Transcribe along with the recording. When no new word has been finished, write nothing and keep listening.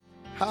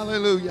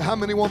Hallelujah. How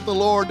many want the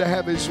Lord to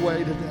have His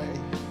way today?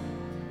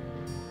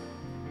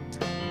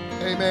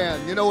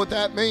 Amen. You know what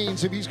that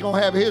means? If He's going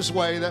to have His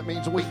way, that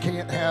means we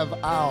can't have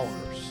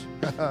ours.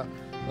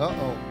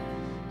 Uh-oh.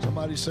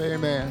 Somebody say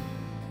amen.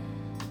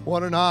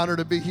 What an honor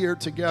to be here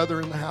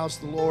together in the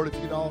house of the Lord.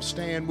 If you'd all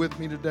stand with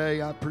me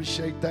today, I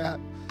appreciate that.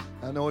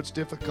 I know it's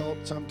difficult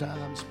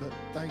sometimes, but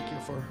thank you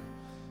for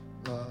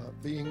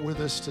being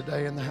with us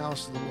today in the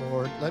house of the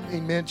Lord. Let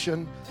me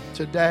mention,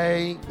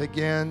 today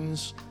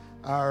begins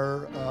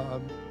our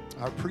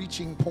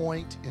preaching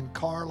point in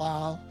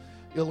Carlisle,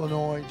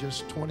 Illinois,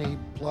 just 20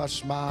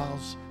 plus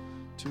miles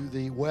to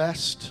the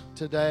west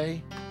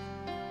today.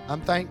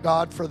 I'm thank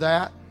God for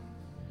that.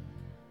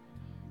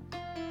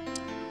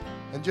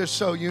 And just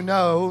so you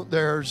know,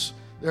 there's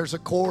a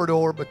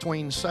corridor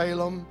between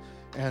Salem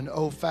and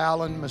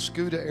O'Fallon,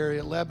 Mascoutah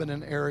area,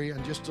 Lebanon area,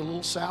 and just a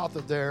little south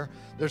of there,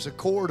 there's a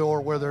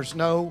corridor where there's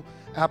no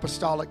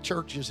apostolic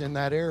churches in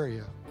that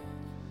area.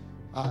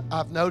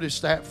 I've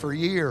noticed that for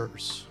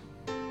years.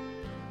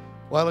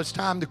 Well, it's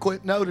time to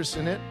quit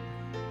noticing it.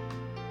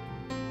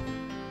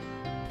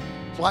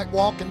 It's like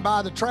walking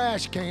by the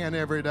trash can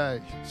every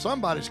day.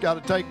 Somebody's got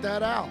to take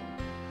that out.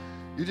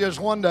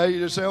 One day you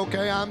just say,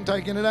 okay, I'm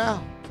taking it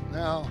out.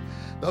 Now,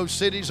 those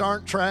cities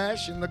aren't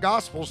trash, and the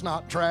gospel's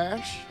not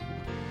trash.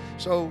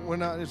 So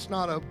it's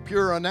not a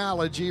pure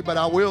analogy, but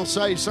I will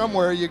say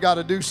somewhere you got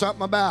to do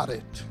something about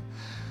it.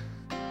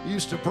 I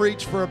used to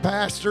preach for a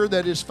pastor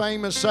that his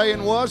famous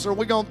saying was, are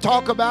we going to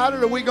talk about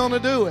it or are we going to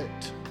do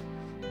it?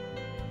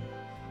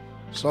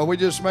 So we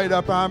just made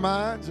up our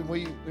minds, and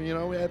we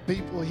had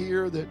people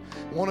here that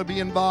want to be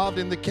involved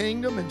in the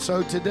kingdom. And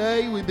so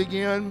today we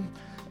begin,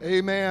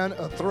 amen,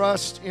 a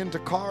thrust into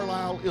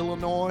Carlisle,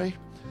 Illinois.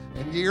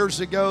 And years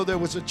ago, there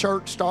was a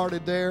church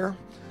started there.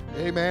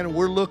 Amen.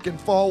 We're looking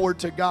forward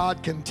to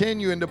God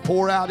continuing to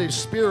pour out His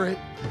Spirit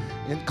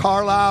in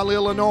Carlisle,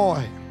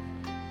 Illinois.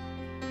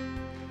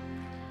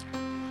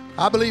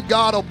 I believe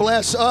God will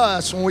bless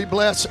us when we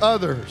bless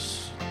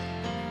others.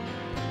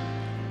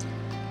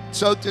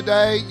 So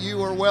today,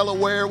 you are well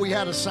aware we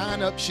had a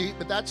sign-up sheet,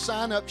 but that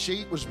sign-up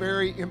sheet was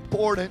very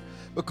important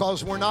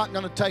because we're not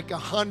going to take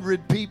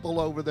 100 people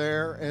over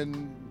there,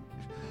 and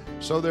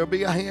so there'll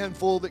be a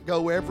handful that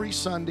go every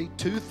Sunday,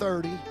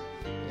 2:30,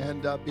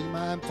 and be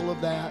mindful of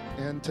that.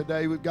 And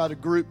today we've got a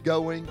group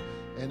going,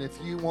 and if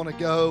you want to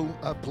go,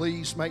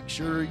 please make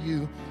sure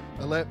you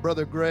let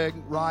Brother Greg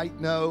Wright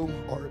know,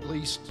 or at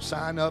least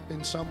sign up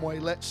in some way.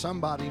 Let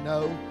somebody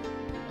know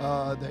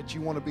that you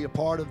want to be a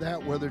part of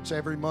that, whether it's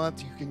every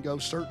month, you can go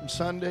certain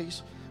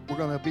Sundays. We're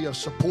going to be a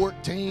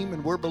support team,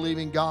 and we're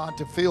believing God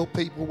to fill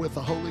people with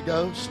the Holy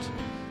Ghost,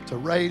 to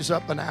raise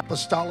up an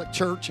apostolic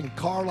church in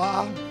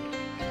Carlisle.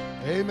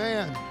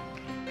 Amen.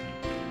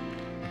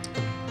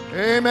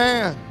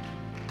 Amen.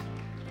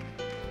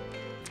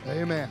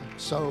 Amen.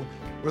 So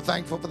we're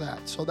thankful for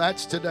that. So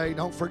that's today.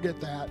 Don't forget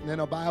that. And then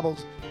a Bible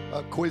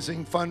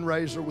quizzing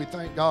fundraiser. We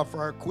thank God for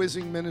our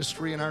quizzing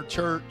ministry in our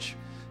church.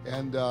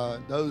 And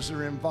those that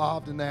are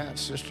involved in that,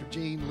 Sister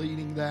Jean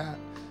leading that,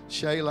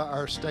 Shayla,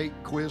 our state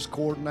quiz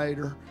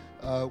coordinator.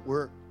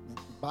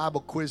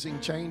 Bible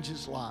quizzing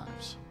changes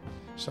lives.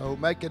 So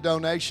make a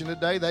donation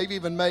today. They've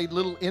even made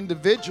little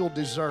individual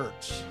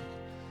desserts.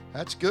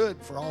 That's good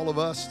for all of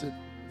us that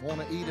want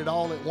to eat it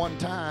all at one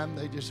time.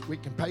 We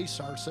can pace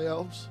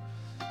ourselves.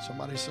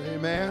 Somebody say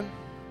amen.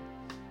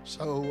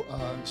 So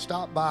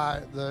stop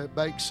by the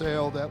bake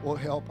sale. That will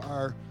help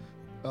our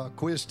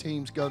quiz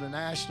teams go to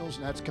nationals,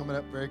 and that's coming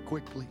up very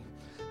quickly.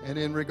 And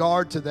in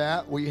regard to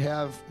that, we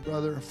have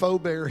Brother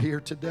Faubert here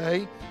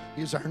today.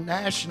 He's our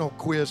national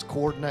quiz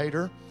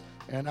coordinator,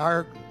 and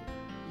our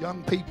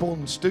young people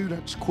and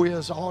students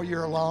quiz all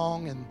year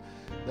long, and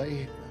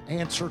they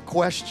answer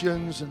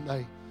questions and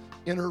they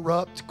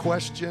interrupt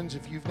questions.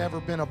 If you've never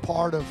been a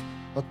part of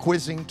a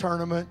quizzing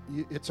tournament,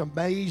 it's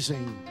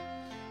amazing.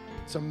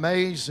 It's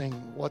amazing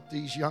what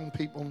these young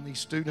people and these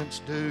students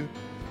do,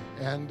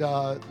 and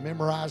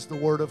memorize the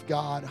Word of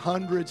God,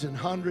 hundreds and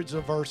hundreds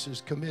of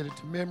verses committed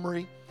to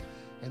memory,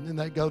 and then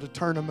they go to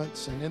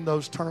tournaments, and in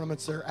those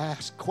tournaments they're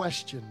asked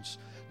questions.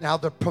 Now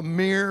the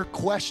premier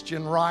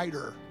question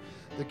writer,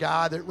 the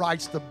guy that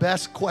writes the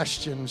best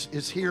questions,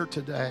 is here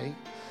today.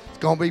 He's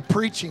going to be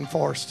preaching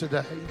for us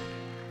today.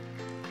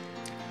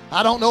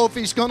 I don't know if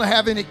he's going to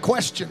have any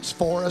questions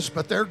for us,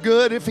 but they're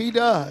good if he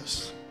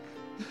does.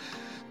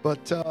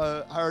 But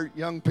our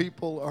young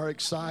people are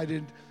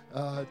excited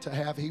to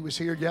have. He was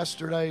here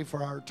yesterday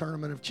for our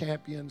Tournament of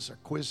Champions, a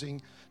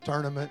quizzing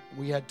tournament.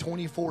 We had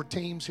 24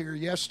 teams here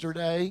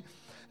yesterday,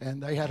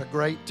 and they had a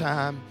great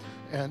time.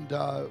 And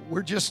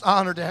we're just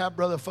honored to have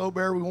Brother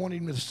Faubert. We want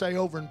him to stay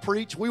over and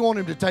preach. We want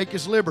him to take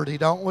his liberty,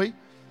 don't we?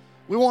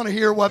 We want to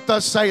hear what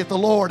thus saith the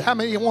Lord. How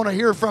many want to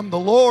hear from the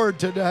Lord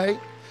today?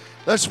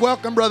 Let's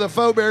welcome Brother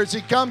Faubert as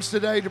he comes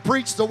today to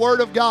preach the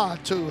Word of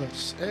God to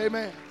us.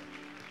 Amen.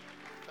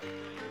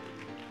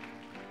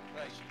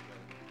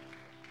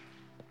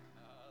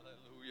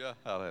 Hallelujah.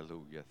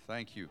 Hallelujah.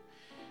 Thank you,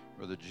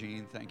 Brother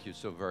Gene. Thank you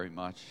so very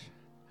much.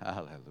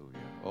 Hallelujah.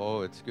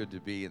 Oh, it's good to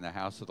be in the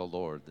house of the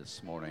Lord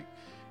this morning.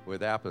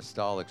 with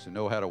apostolics who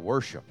know how to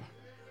worship.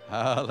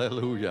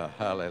 Hallelujah,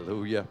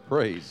 hallelujah.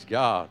 Praise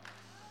God.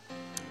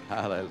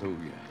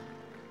 Hallelujah.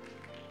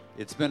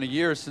 It's been a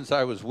year since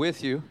I was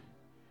with you,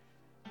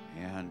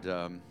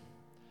 and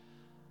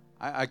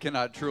I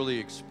cannot truly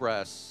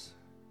express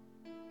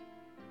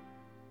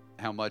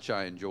how much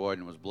I enjoyed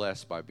and was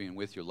blessed by being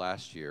with you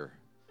last year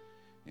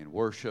in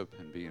worship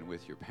and being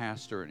with your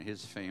pastor and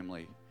his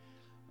family.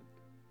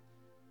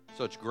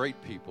 Such great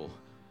people.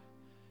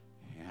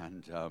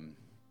 And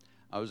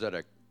I was at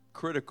a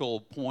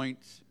critical point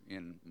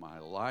in my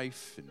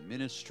life and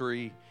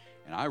ministry,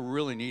 and I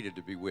really needed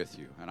to be with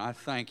you. And I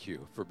thank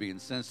you for being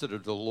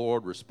sensitive to the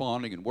Lord,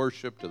 responding in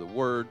worship to the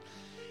Word,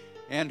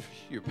 and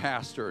your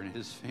pastor and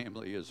his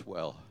family as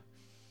well.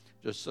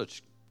 Just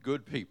such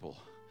good people.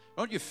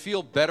 Don't you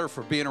feel better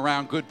for being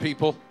around good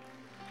people?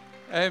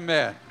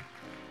 Amen.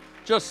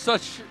 Just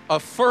such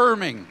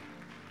affirming.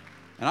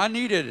 And I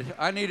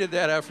needed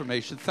that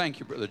affirmation. Thank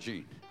you, Brother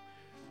Gene.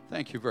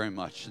 Thank you very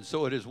much. And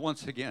so it is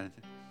once again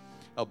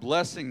a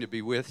blessing to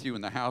be with you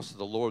in the house of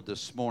the Lord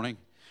this morning.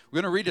 We're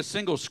going to read a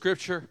single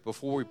scripture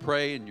before we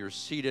pray, and you're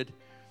seated.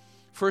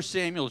 1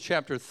 Samuel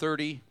chapter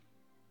 30.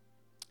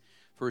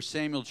 1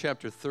 Samuel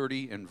chapter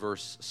 30 and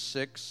verse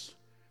 6.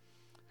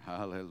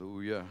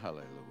 Hallelujah,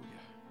 hallelujah.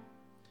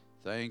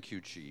 Thank you,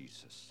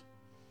 Jesus.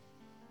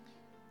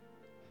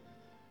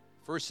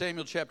 1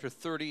 Samuel chapter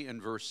 30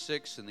 and verse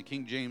 6 in the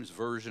King James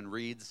Version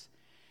reads,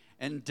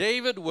 "And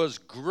David was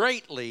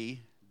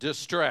greatly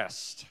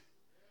distressed."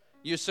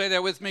 You say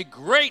that with me,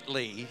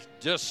 greatly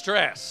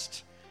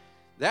distressed.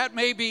 That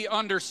may be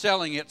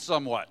underselling it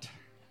somewhat.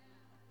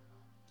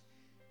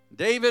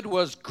 David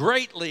was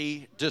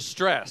greatly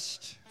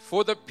distressed,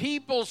 for the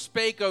people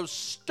spake of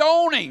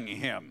stoning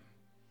him.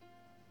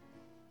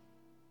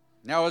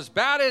 Now, as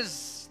bad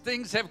as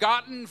things have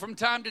gotten from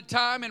time to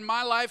time in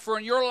my life or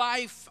in your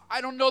life, I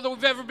don't know that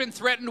we've ever been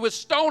threatened with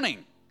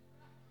stoning.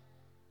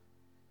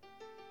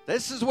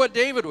 This is what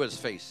David was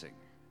facing.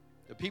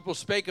 The people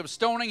spake of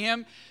stoning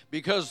him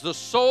because the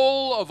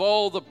soul of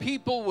all the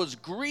people was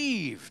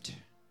grieved,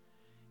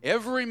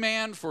 every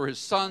man for his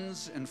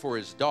sons and for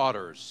his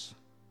daughters.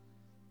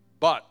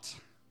 But,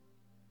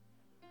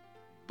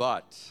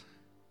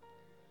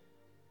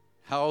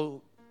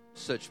 how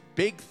such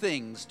big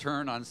things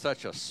turn on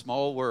such a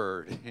small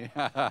word.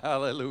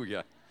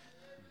 Hallelujah.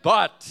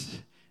 But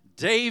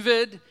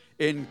David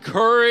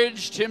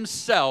encouraged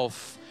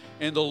himself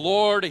in the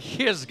Lord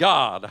his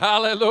God.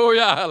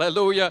 Hallelujah,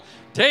 hallelujah.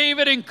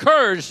 David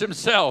encouraged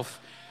himself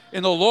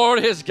in the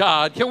Lord his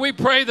God. Can we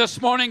pray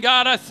this morning?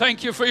 God, I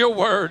thank you for your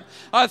word.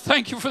 I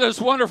thank you for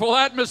this wonderful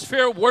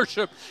atmosphere of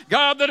worship,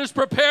 God, that has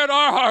prepared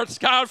our hearts,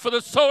 God, for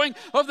the sowing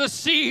of the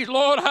seed,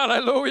 Lord,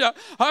 hallelujah.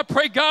 I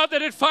pray, God,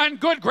 that it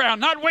find good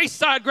ground, not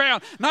wayside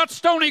ground, not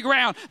stony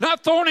ground,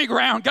 not thorny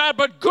ground, God,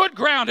 but good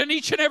ground in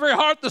each and every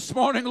heart this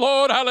morning,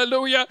 Lord,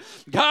 hallelujah.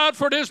 God,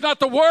 for it is not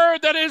the word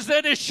that is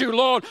at issue,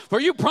 Lord, for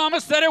you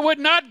promised that it would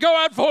not go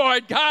out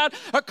void. God,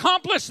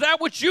 accomplish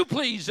that which you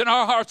please in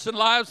our hearts and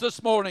lives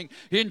this morning.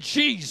 In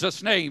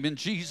Jesus' name, in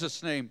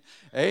Jesus' name,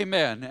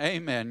 amen,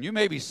 amen. You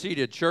may be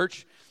seated,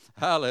 church.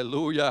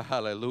 Hallelujah,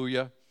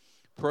 hallelujah.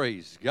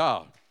 Praise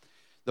God.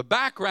 The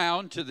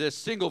background to this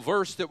single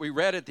verse that we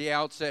read at the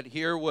outset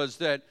here was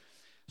that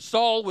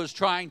Saul was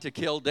trying to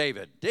kill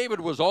David. David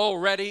was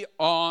already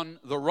on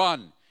the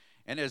run.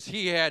 And as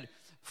he had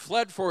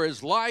fled for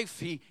his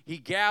life, he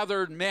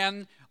gathered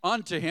men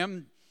unto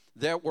him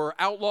that were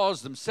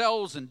outlaws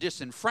themselves and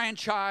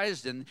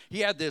disenfranchised, and he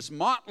had this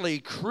motley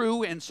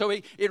crew, and so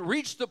it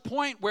reached the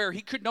point where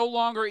he could no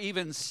longer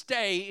even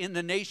stay in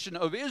the nation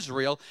of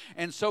Israel,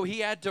 and so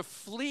he had to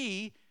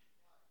flee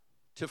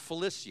to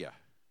Philistia.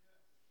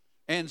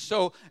 And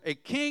so a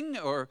king,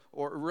 or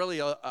really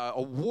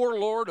a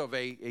warlord of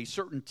a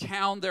certain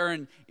town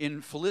there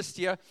in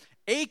Philistia,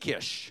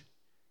 Achish,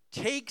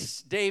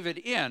 takes David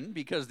in,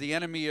 because the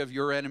enemy of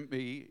your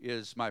enemy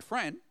is my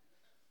friend.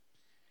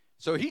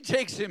 So he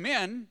takes him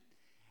in,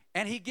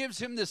 and he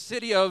gives him the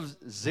city of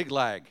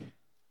Ziklag.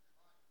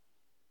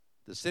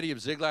 The city of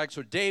Ziklag.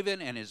 So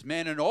David and his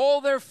men and all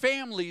their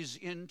families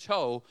in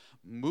tow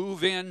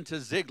move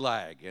into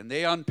Ziklag, and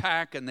they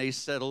unpack and they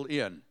settle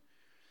in.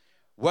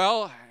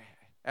 Well,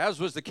 as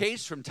was the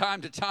case from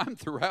time to time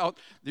throughout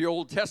the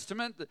Old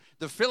Testament,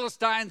 the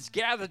Philistines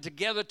gathered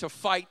together to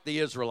fight the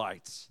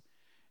Israelites.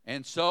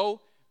 And so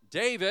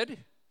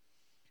David,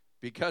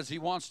 because he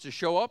wants to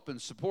show up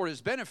and support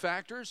his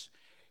benefactors,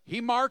 he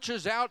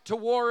marches out to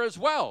war as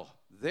well,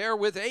 there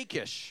with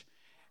Achish.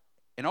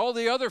 And all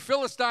the other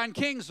Philistine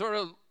kings sort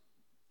of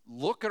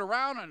looking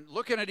around and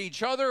looking at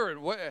each other,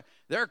 and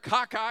they're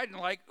cockeyed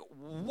and like,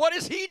 what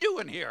is he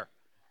doing here?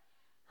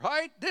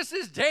 Right? This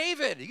is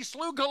David. He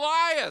slew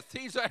Goliath.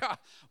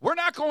 We're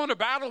not going to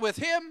battle with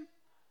him,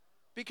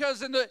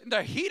 because in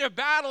the heat of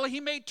battle, he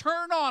may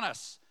turn on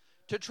us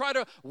to try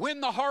to win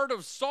the heart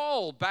of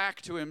Saul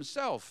back to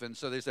himself. And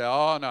so they say,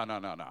 oh,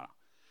 no.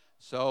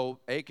 So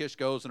Achish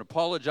goes and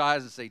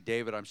apologizes and say,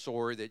 David, I'm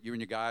sorry that you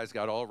and your guys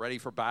got all ready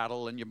for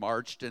battle and you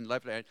marched and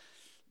left.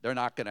 They're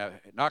not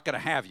gonna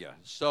have you.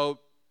 So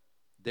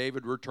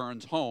David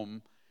returns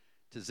home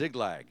to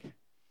Ziklag.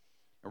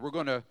 And we're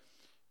going to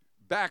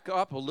back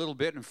up a little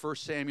bit in 1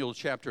 Samuel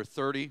chapter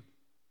 30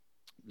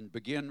 and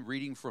begin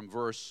reading from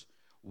verse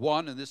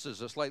 1. And this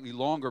is a slightly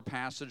longer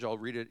passage. I'll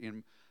read it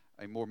in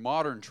a more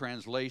modern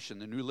translation,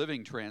 the New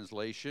Living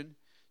Translation,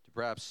 to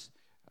perhaps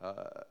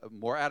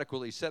more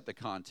adequately set the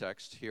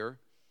context here.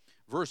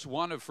 Verse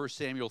 1 of 1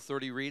 Samuel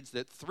 30 reads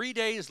that 3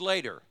 days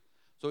later,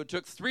 so it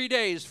took 3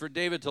 days for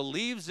David to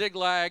leave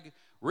Ziklag,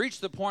 reach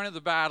the point of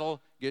the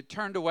battle, get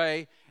turned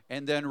away,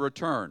 and then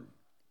return.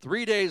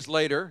 3 days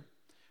later,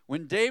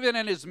 when David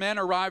and his men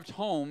arrived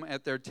home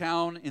at their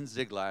town in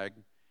Ziklag,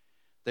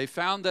 they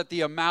found that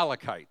the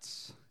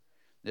Amalekites,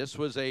 this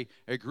was a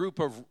group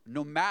of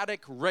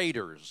nomadic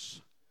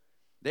raiders,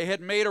 they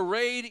had made a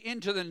raid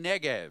into the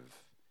Negev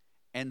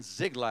and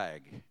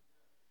Ziklag.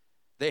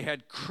 They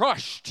had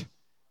crushed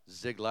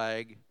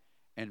Ziklag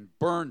and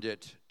burned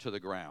it to the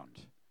ground.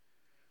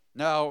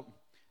 Now,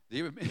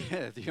 the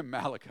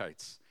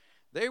Amalekites,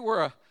 they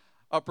were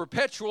a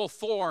perpetual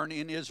thorn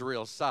in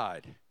Israel's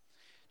side,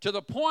 to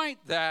the point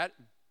that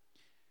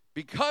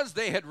because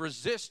they had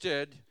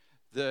resisted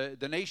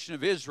the nation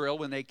of Israel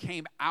when they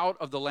came out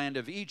of the land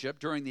of Egypt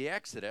during the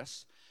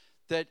Exodus,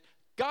 that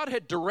God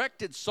had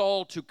directed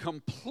Saul to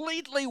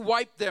completely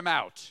wipe them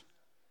out.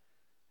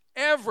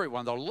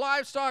 Everyone, the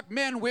livestock,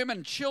 men,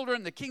 women,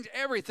 children, the kings,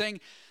 everything.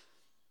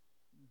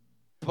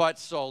 But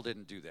Saul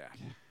didn't do that.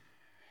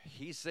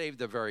 He saved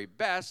the very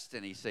best,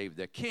 and he saved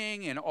the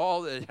king, and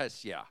all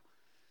that. Yeah.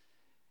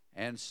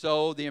 And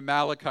so the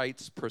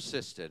Amalekites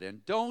persisted.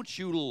 And don't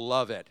you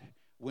love it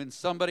when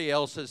somebody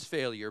else's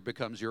failure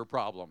becomes your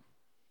problem?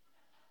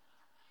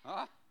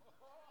 Huh?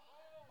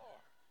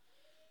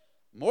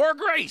 More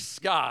grace,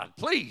 God,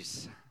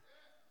 please.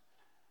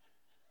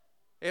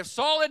 If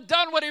Saul had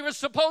done what he was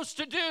supposed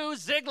to do,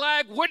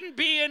 Ziklag wouldn't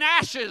be in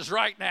ashes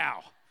right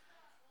now.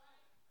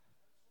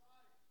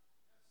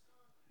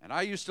 And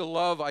I used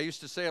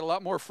to say it a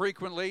lot more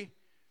frequently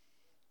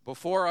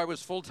before I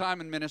was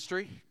full-time in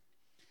ministry,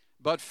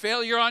 but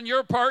failure on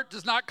your part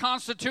does not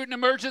constitute an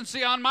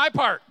emergency on my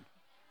part.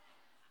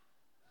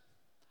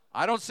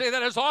 I don't say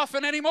that as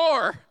often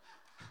anymore.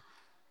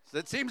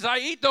 It seems I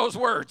eat those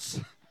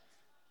words.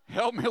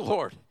 Help me,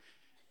 Lord.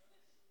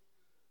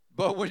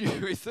 But when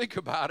you think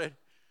about it,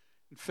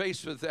 and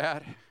faced with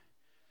that, it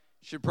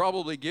should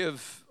probably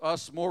give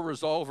us more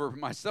resolve, or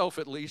myself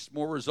at least,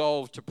 more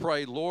resolve to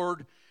pray,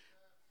 Lord,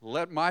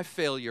 let my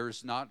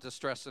failures not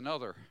distress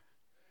another.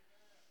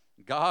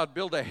 God,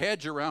 build a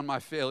hedge around my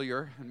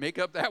failure and make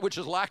up that which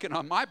is lacking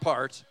on my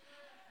part.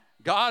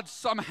 God,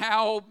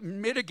 somehow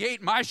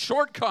mitigate my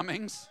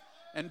shortcomings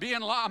and be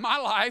in my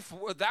life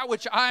with that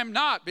which I am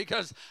not,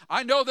 because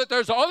I know that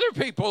there's other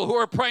people who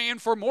are praying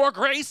for more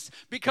grace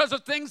because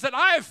of things that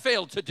I have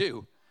failed to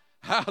do.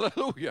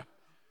 Hallelujah.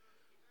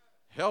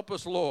 Help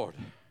us, Lord.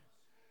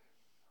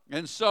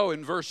 And so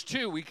in verse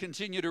 2, we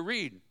continue to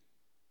read.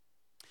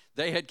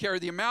 They had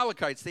carried the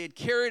Amalekites. They had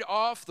carried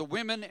off the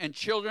women and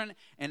children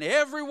and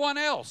everyone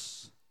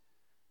else,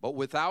 but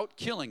without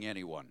killing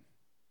anyone,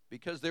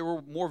 because they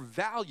were more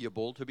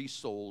valuable to be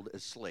sold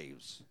as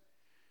slaves.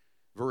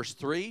 Verse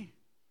 3,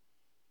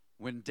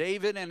 when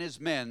David and his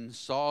men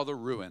saw the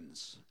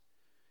ruins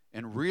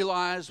and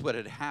realized what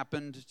had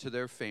happened to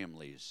their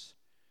families,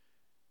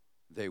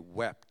 they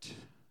wept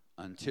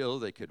until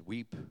they could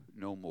weep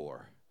no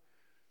more.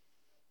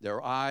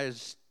 Their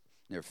eyes,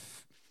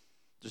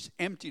 just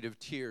emptied of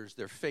tears,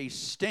 their face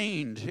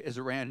stained as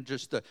it ran,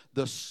 just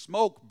the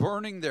smoke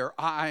burning their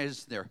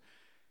eyes.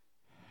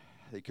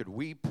 They could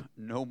weep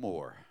no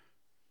more.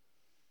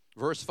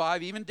 Verse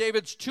 5, even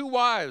David's two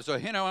wives,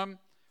 Ahinoam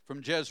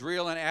from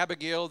Jezreel and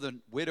Abigail, the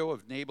widow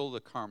of Nabal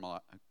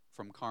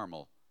from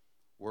Carmel,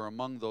 were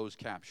among those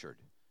captured.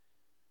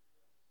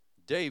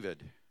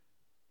 David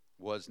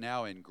was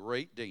now in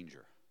great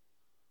danger.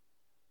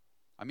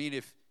 I mean,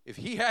 if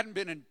he hadn't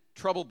been in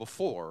trouble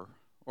before,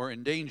 or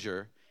in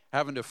danger,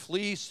 having to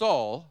flee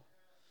Saul,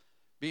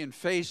 being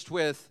faced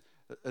with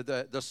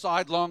the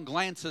sidelong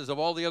glances of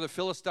all the other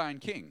Philistine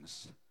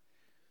kings,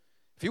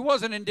 if he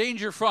wasn't in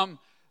danger from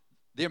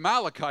the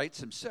Amalekites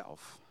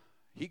himself,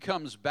 he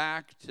comes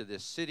back to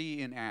this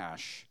city in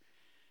ash.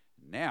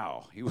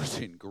 Now he was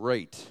in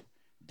great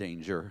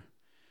danger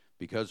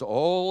because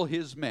all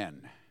his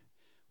men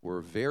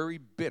were very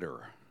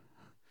bitter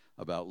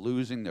about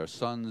losing their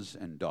sons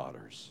and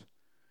daughters.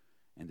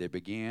 And they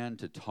began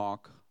to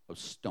talk of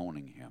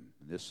stoning him.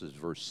 This is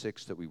verse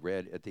 6 that we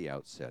read at the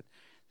outset.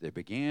 They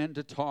began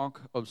to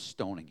talk of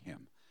stoning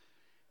him.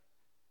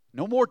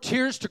 No more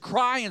tears to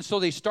cry, and so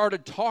they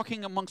started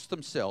talking amongst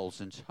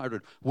themselves and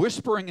started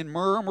whispering and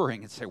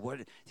murmuring and say,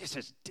 this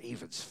is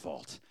David's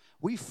fault.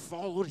 We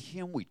followed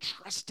him, we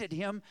trusted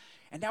him,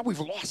 and now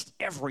we've lost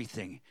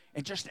everything.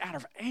 And just out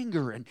of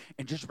anger and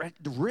just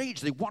the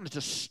rage, they wanted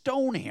to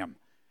stone him.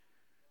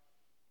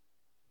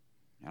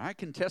 And I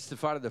can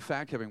testify to the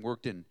fact, having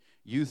worked in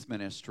youth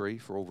ministry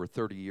for over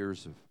 30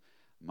 years of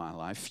my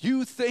life,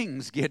 few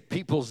things get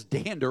people's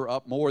dander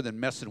up more than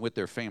messing with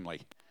their family.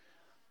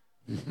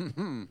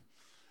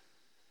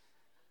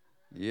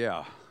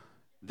 Yeah.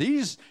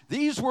 These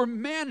were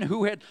men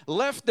who had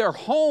left their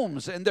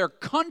homes and their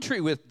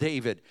country with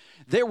David.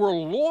 They were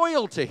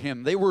loyal to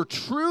him. They were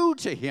true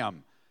to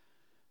him.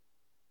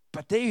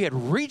 But they had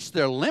reached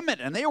their limit,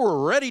 and they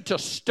were ready to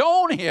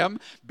stone him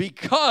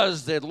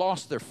because they had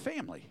lost their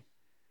family.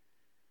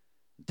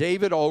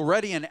 David,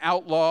 already an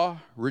outlaw,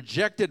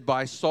 rejected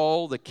by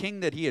Saul, the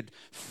king that he had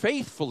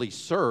faithfully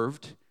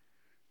served,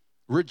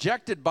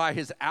 rejected by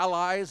his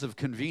allies of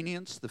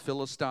convenience, the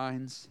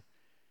Philistines,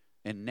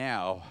 and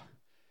now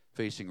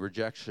facing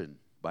rejection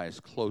by his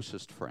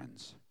closest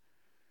friends.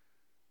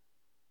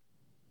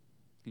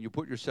 Can you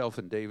put yourself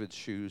in David's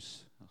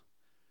shoes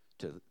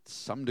to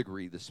some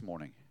degree this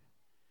morning?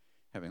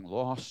 Having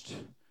lost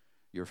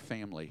your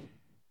family,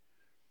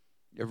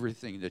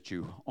 everything that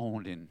you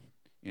owned in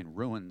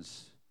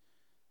ruins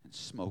and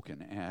smoke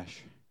and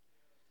ash,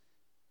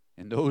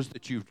 and those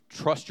that you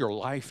trust your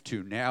life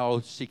to now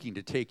seeking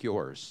to take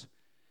yours.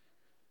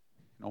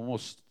 You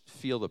almost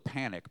feel the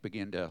panic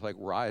begin to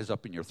rise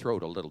up in your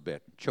throat a little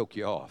bit, choke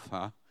you off,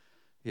 huh?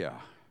 Yeah.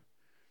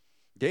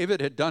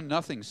 David had done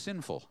nothing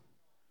sinful.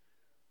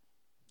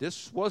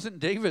 This wasn't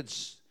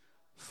David's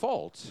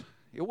fault.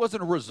 It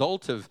wasn't a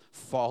result of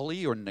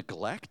folly or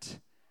neglect.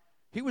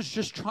 He was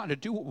just trying to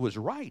do what was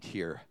right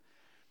here.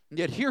 And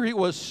yet here he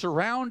was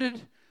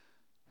surrounded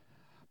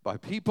by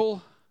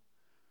people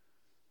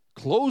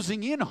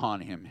closing in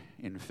on him,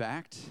 in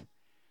fact.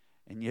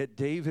 And yet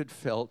David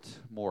felt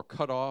more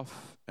cut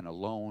off and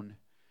alone,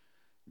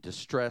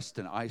 distressed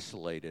and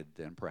isolated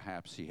than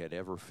perhaps he had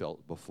ever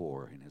felt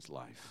before in his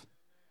life.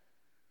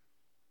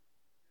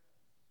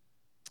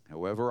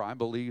 However, I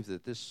believe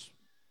that this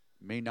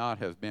may not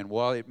have been,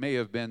 while it may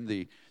have been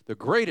the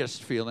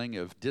greatest feeling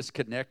of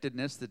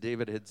disconnectedness that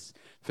David had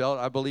felt,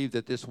 I believe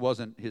that this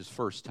wasn't his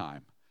first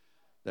time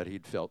that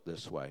he'd felt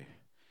this way.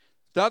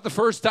 It's not the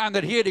first time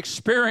that he had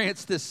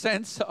experienced this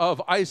sense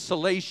of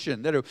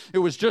isolation, that it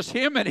was just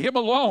him and him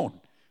alone.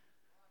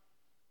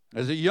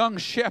 As a young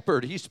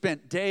shepherd, he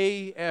spent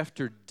day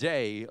after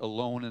day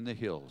alone in the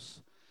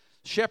hills.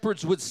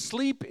 Shepherds would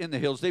sleep in the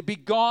hills. They'd be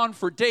gone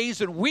for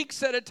days and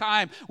weeks at a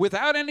time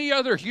without any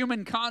other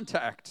human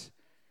contact.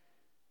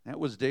 That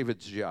was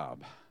David's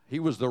job. He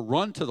was the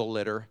runt of the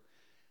litter,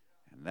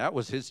 and that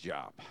was his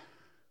job.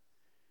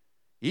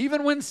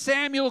 Even when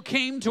Samuel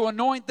came to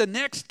anoint the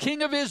next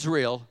king of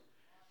Israel,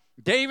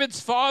 David's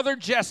father,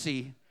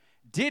 Jesse,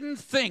 didn't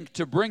think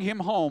to bring him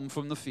home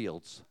from the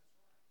fields.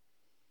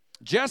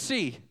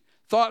 Jesse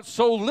thought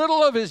so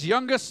little of his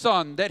youngest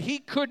son that he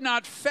could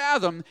not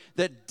fathom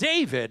that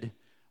David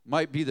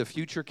might be the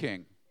future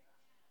king.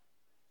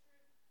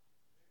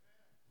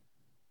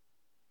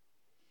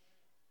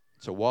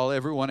 So while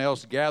everyone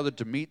else gathered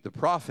to meet the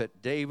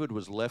prophet, David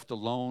was left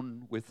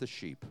alone with the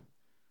sheep,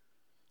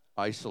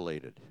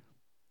 isolated,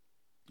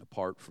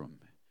 apart from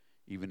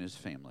even his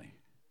family.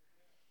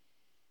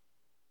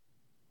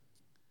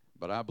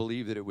 But I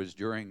believe that it was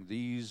during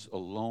these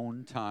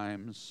alone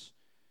times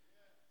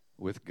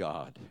with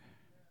God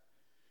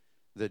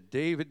that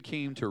David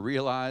came to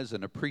realize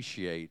and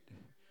appreciate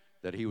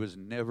that he was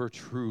never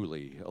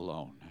truly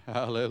alone.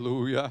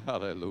 Hallelujah,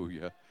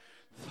 hallelujah.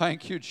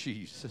 Thank you,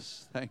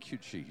 Jesus. Thank you,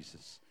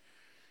 Jesus.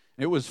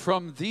 It was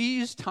from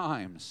these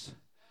times,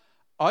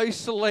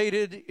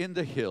 isolated in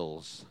the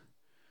hills,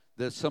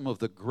 that some of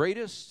the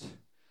greatest,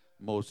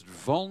 most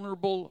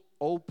vulnerable,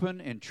 open,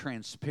 and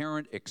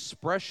transparent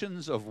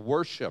expressions of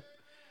worship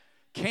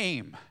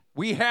came.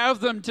 We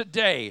have them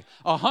today,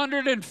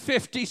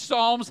 150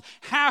 psalms,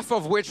 half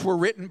of which were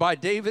written by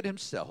David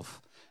himself.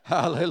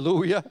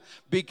 Hallelujah.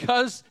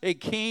 Because it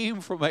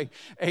came from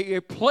a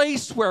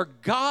place where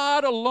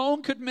God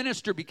alone could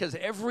minister because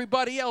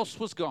everybody else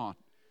was gone.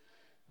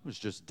 It was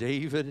just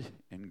David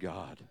and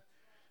God.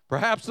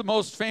 Perhaps the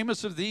most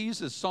famous of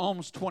these is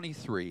Psalms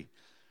 23.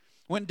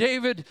 When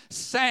David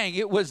sang,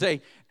 it was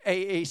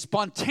a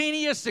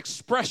spontaneous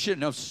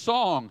expression of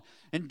song.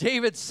 And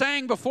David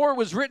sang before it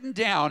was written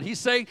down. He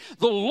sang,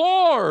 "The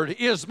Lord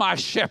is my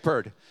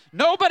shepherd.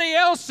 Nobody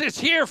else is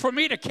here for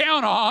me to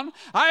count on.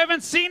 I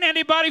haven't seen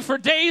anybody for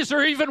days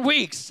or even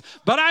weeks.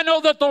 But I know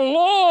that the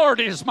Lord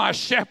is my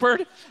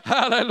shepherd."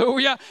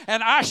 Hallelujah.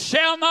 "And I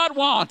shall not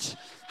want."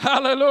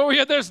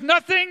 Hallelujah. There's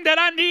nothing that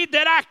I need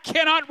that I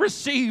cannot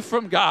receive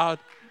from God.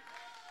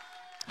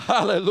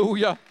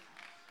 Hallelujah.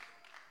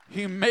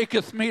 "He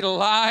maketh me to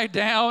lie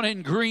down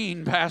in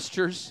green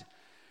pastures.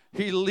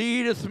 He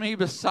leadeth me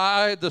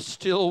beside the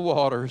still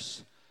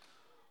waters.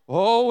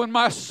 Oh, when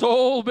my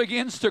soul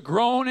begins to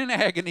groan in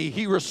agony,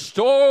 He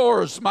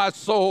restores my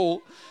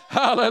soul."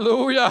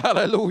 Hallelujah,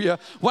 hallelujah.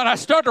 When I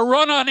start to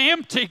run on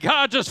empty,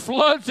 God just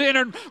floods in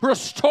and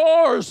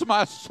restores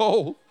my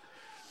soul.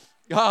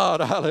 God,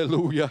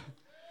 hallelujah.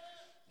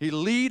 "He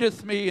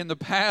leadeth me in the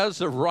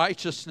paths of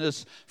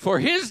righteousness for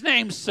His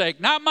name's sake,"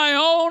 not my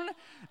own,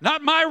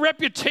 not my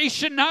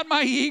reputation, not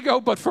my ego,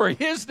 but for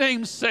His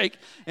name's sake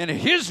and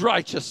His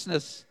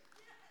righteousness.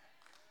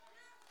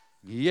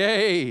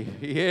 "Yea,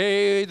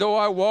 yea, though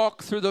I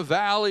walk through the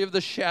valley of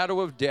the shadow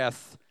of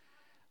death,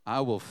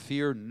 I will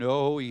fear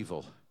no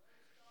evil."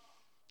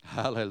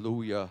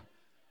 Hallelujah.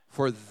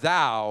 "For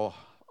Thou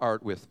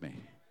art with me.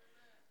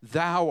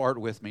 Thou art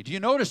with me. Do you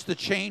notice the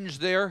change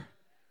there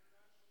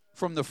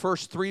from the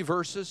first 3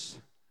 verses?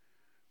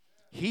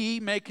 He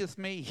maketh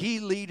me, he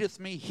leadeth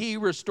me, he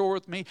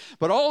restoreth me.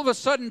 But all of a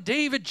sudden,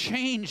 David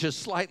changes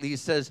slightly. He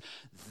says,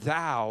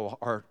 thou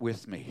art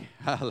with me.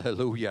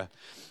 Hallelujah.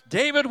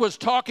 David was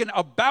talking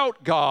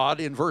about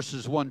God in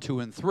verses 1, 2,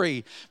 and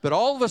 3. But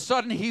all of a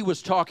sudden, he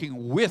was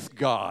talking with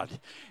God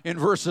in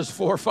verses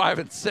 4, 5,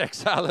 and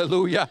 6.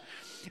 Hallelujah.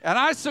 And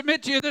I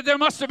submit to you that there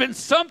must have been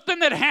something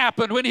that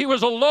happened when he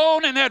was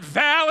alone in that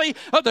valley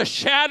of the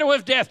shadow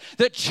of death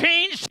that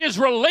changed his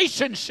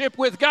relationship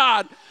with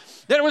God.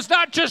 That it was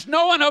not just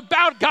knowing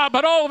about God,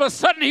 but all of a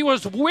sudden he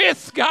was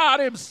with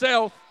God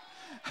himself.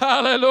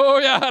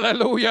 Hallelujah,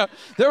 hallelujah.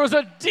 There was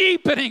a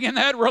deepening in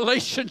that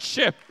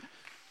relationship.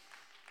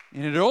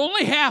 And it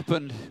only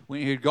happened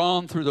when he had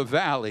gone through the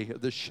valley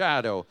of the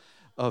shadow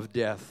of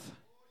death.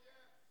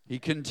 He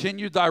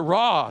continued, thy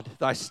rod,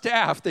 thy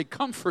staff, they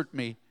comfort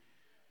me.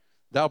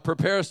 Thou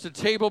preparest a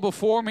table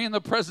before me in the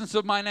presence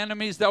of mine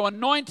enemies. Thou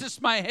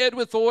anointest my head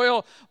with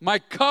oil. My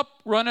cup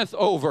runneth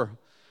over.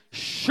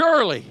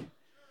 Surely,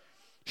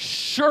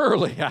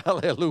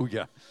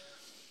 hallelujah,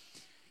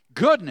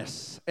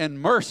 goodness and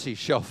mercy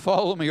shall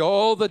follow me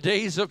all the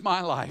days of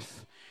my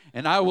life,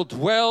 and I will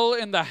dwell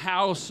in the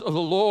house of the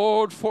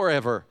Lord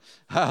forever.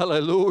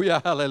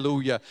 Hallelujah,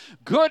 hallelujah.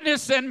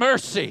 Goodness and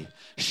mercy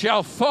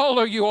shall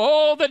follow you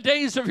all the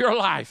days of your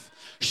life.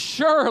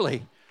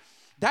 Surely.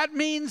 That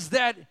means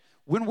that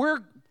when we're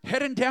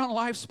heading down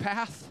life's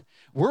path,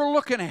 we're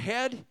looking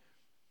ahead,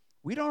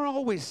 we don't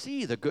always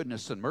see the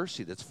goodness and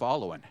mercy that's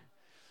following.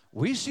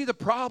 We see the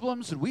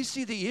problems, and we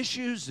see the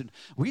issues, and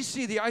we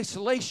see the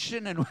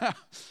isolation, and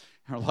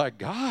we're like,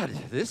 God,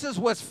 this is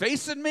what's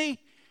facing me?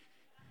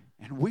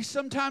 And we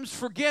sometimes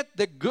forget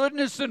that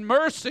goodness and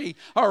mercy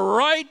are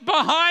right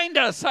behind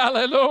us.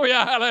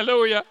 Hallelujah,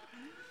 hallelujah.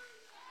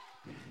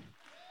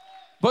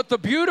 But the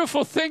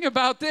beautiful thing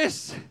about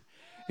this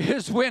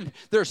is when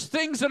there's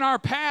things in our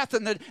path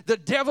and the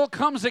devil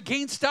comes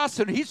against us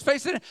and he's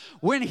facing it,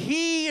 when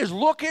he is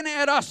looking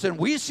at us and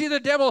we see the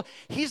devil,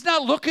 he's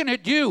not looking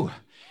at you.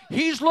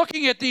 He's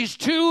looking at these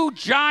 2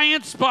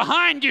 giants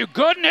behind you,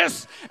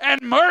 goodness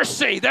and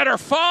mercy, that are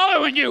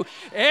following you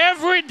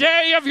every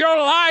day of your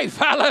life.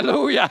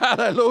 Hallelujah,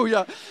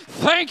 hallelujah.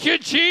 Thank you,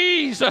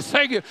 Jesus.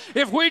 Thank you.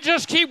 If we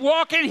just keep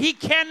walking, he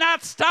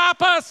cannot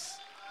stop us,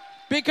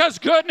 because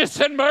goodness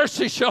and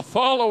mercy shall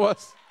follow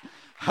us.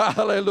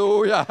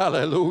 Hallelujah,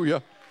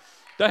 hallelujah.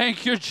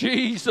 Thank you,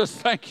 Jesus.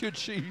 Thank you,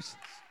 Jesus.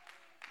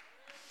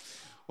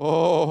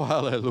 Oh,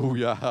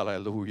 hallelujah,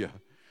 hallelujah.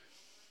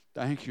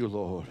 Thank you,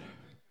 Lord.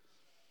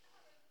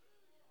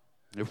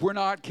 If we're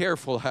not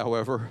careful,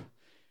 however,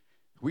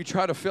 we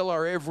try to fill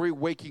our every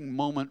waking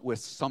moment with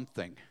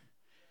something.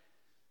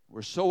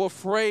 We're so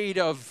afraid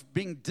of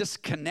being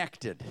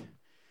disconnected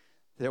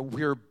that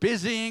we're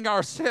busying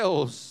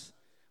ourselves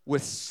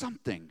with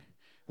something,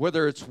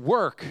 whether it's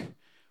work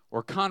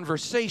or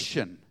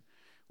conversation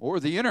or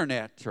the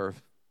internet or,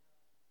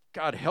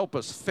 God help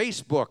us,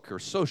 Facebook or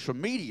social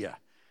media,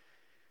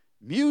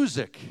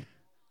 music,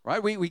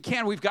 right?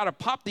 We've got to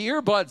pop the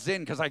earbuds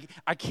in because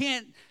I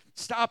can't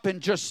stop and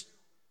just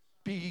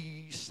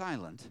be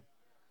silent.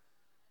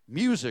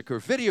 Music or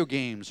video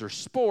games or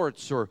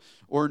sports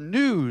or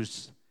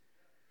news.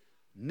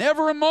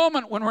 Never a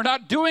moment when we're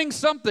not doing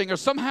something or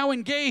somehow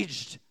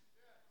engaged.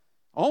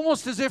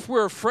 Almost as if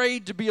we're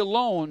afraid to be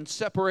alone,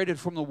 separated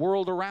from the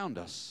world around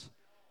us.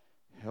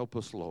 Help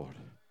us, Lord.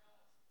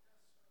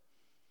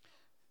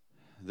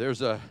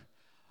 There's a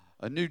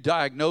new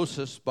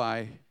diagnosis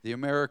by the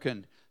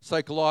American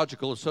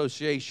Psychological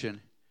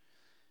Association.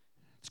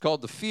 It's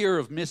called the fear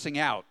of missing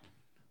out.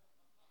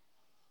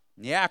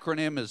 And the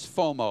acronym is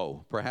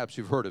FOMO. Perhaps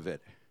you've heard of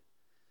it.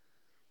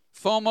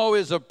 FOMO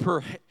is a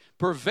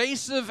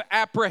pervasive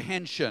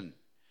apprehension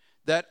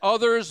that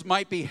others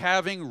might be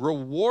having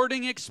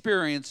rewarding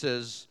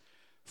experiences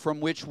from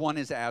which one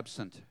is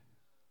absent.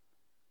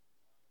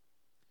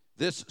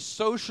 This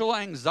social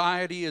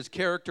anxiety is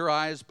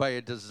characterized by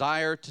a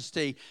desire to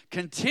stay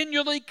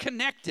continually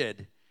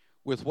connected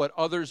with what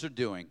others are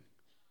doing.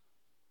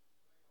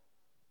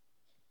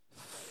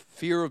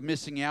 Fear of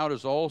missing out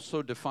is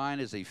also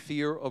defined as a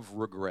fear of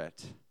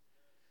regret,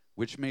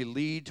 which may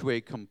lead to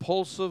a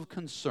compulsive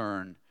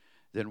concern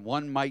that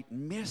one might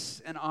miss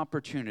an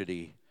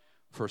opportunity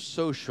for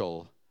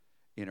social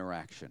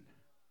interaction.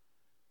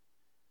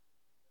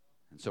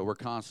 And so we're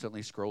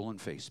constantly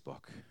scrolling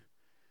Facebook.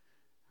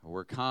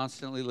 We're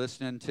constantly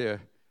listening to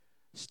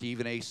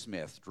Stephen A.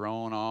 Smith,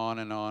 drone on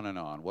and on and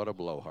on. What a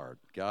blowhard.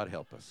 God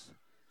help us.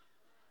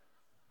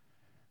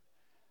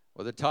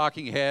 Or the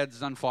talking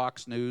heads on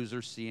Fox News or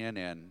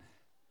CNN,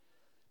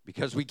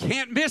 because we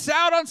can't miss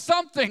out on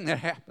something that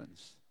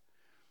happens.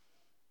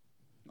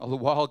 All the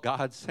while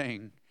God's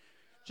saying,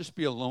 just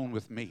be alone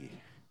with me.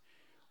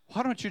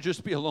 Why don't you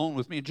just be alone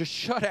with me and just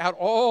shut out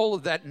all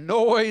of that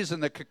noise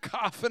and the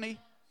cacophony?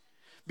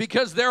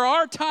 Because there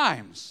are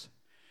times,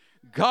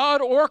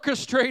 God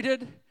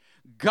orchestrated,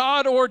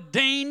 God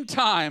ordained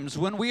times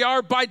when we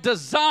are by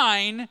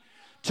design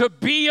to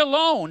be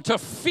alone, to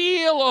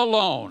feel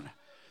alone.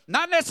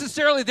 Not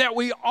necessarily that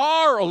we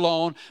are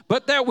alone,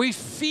 but that we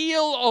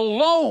feel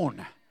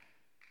alone.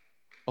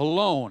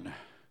 Alone.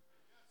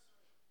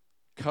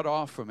 Cut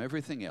off from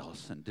everything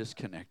else and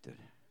disconnected.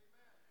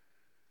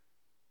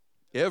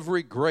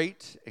 Every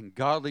great and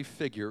godly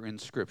figure in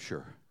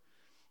Scripture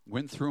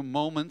went through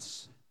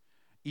moments,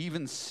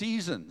 even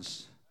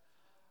seasons,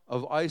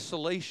 of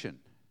isolation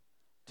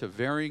to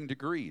varying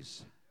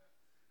degrees.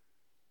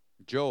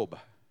 Job,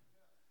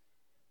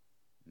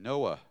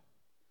 Noah,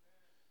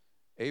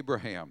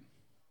 Abraham,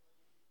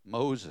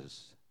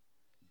 Moses,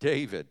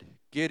 David,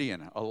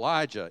 Gideon,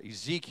 Elijah,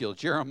 Ezekiel,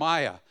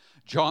 Jeremiah,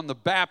 John the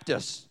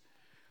Baptist,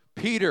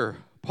 Peter,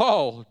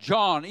 Paul,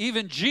 John,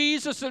 even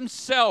Jesus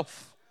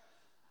himself.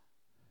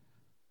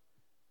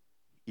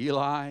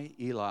 Eli,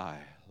 Eli,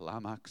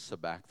 lama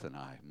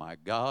sabachthani, my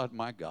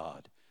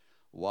God,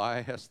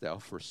 why hast thou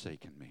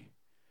forsaken me?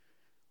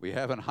 We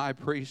have a high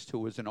priest who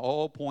was in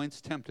all points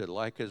tempted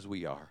like as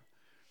we are.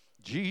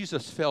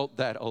 Jesus felt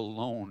that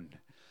alone,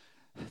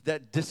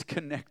 that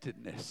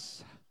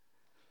disconnectedness.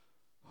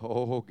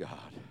 Oh,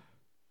 God.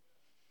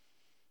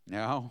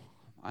 Now,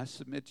 I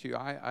submit to you,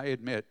 I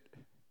admit,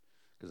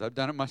 because I've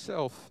done it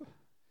myself,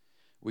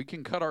 we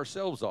can cut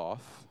ourselves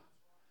off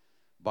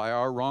by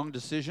our wrong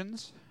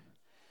decisions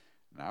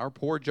and our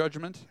poor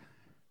judgment,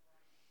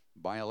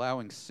 by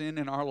allowing sin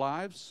in our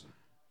lives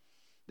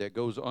that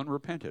goes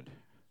unrepented.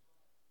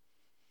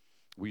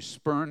 We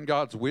spurn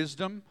God's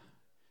wisdom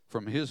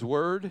from His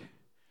Word.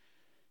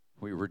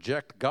 We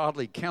reject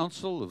godly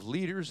counsel of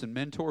leaders and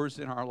mentors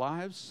in our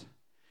lives.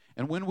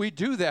 And when we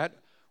do that,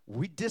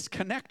 we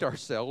disconnect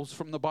ourselves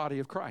from the body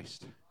of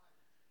Christ.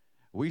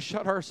 We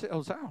shut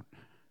ourselves out.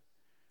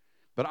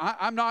 But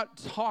I'm not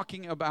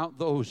talking about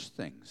those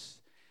things.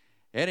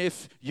 And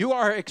if you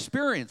are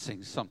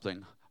experiencing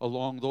something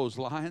along those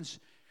lines,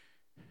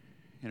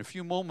 in a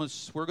few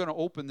moments we're going to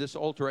open this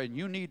altar and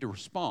you need to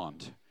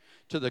respond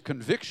to the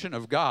conviction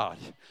of God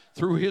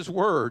through His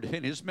Word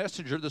and His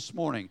messenger this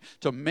morning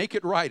to make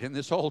it right in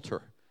this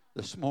altar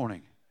this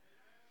morning.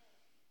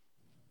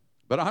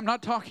 But I'm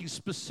not talking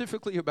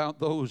specifically about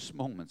those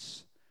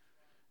moments,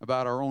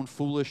 about our own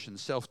foolish and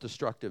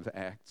self-destructive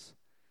acts.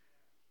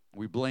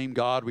 We blame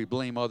God, we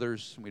blame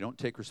others, and we don't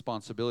take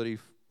responsibility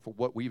for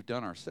what we've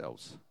done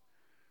ourselves.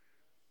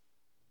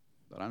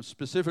 But I'm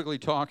specifically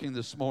talking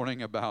this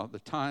morning about the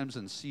times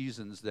and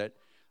seasons that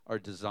are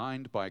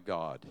designed by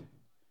God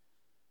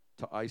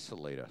to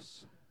isolate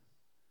us,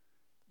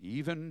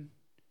 even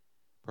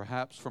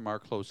perhaps from our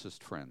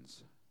closest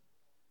friends.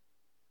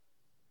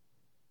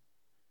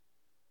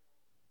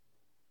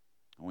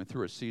 I went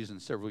through a season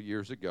several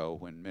years ago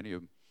when many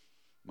of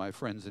my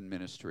friends in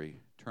ministry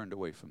turned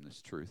away from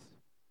this truth.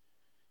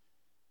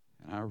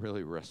 And I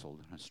really wrestled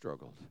and I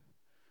struggled.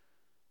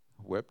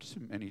 I wept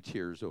many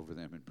tears over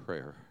them in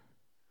prayer.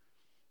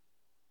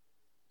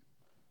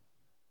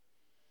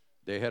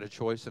 They had a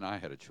choice and I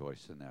had a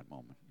choice in that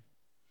moment.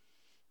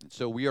 And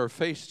so we are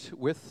faced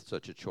with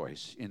such a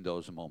choice in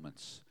those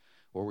moments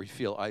where we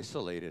feel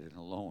isolated and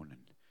alone. And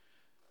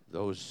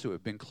those who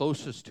have been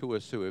closest to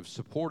us, who have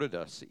supported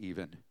us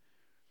even,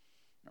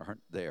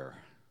 aren't there.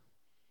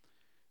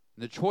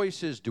 And the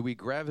choice is, do we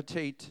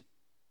gravitate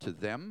to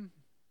them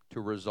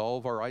to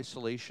resolve our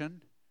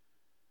isolation?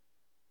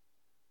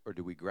 Or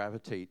do we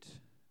gravitate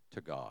to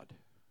God?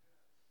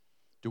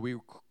 Do we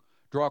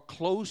draw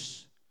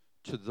close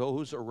to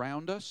those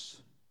around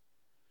us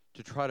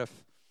to try to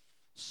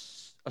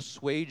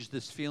assuage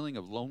this feeling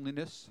of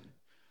loneliness?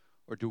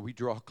 Or do we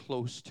draw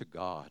close to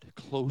God,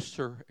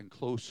 closer and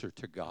closer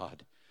to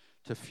God,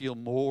 to feel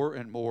more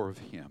and more of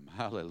Him?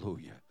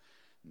 Hallelujah.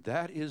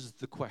 That is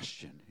the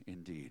question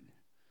indeed.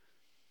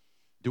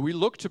 Do we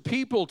look to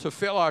people to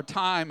fill our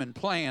time and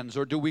plans,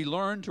 or do we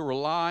learn to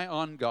rely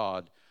on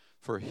God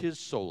for His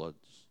solace,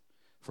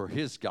 for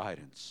His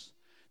guidance?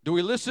 Do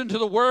we listen to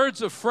the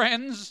words of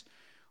friends,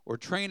 or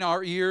train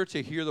our ear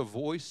to hear the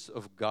voice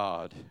of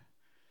God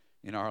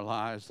in our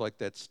lives, like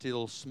that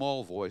still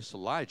small voice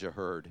Elijah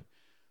heard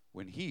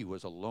when he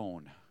was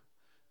alone,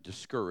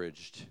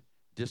 discouraged,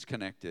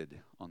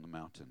 disconnected on the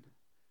mountain?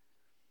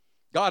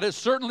 God has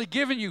certainly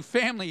given you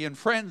family and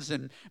friends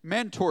and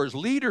mentors,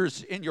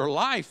 leaders in your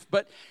life,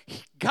 but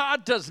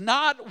God does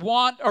not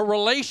want a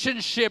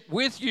relationship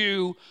with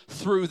you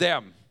through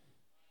them.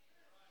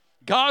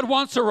 God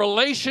wants a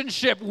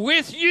relationship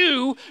with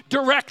you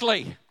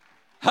directly.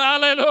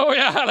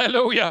 Hallelujah,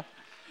 hallelujah.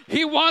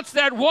 He wants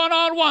that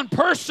one-on-one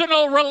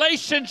personal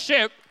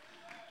relationship,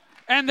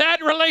 and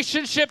that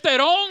relationship that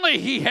only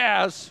He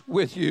has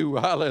with you.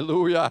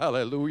 Hallelujah,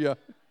 hallelujah.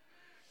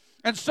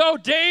 And so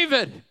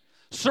David,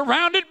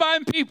 surrounded by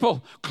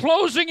people,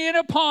 closing in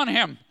upon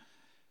him,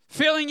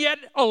 feeling yet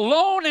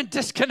alone and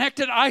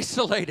disconnected,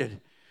 isolated,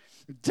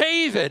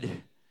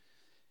 David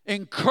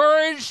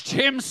encouraged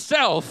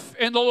himself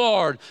in the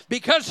Lord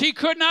because he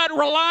could not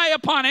rely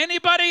upon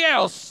anybody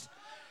else.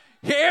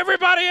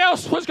 Everybody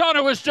else was gone.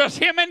 It was just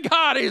him and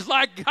God. He's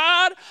like,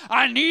 God,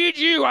 I need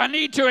you. I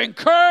need to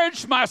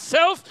encourage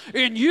myself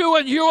in you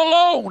and you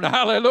alone.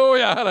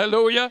 Hallelujah,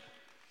 hallelujah.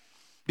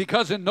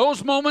 Because in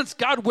those moments,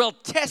 God will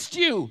test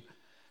you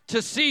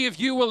to see if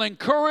you will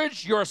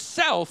encourage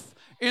yourself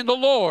in the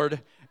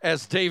Lord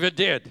as David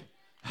did.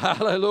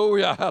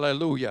 Hallelujah,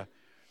 hallelujah.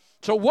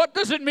 So what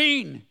does it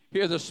mean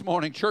here this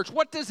morning, church?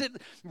 What does it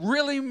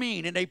really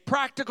mean in a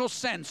practical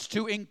sense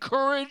to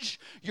encourage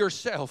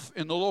yourself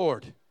in the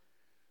Lord?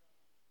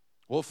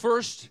 Well,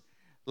 first,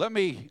 let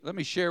me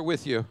share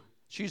with you.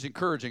 She's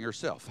encouraging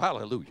herself.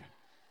 Hallelujah.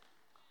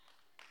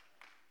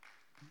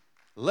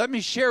 Let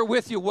me share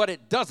with you what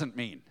it doesn't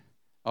mean,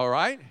 all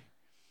right?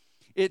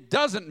 It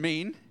doesn't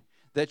mean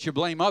that you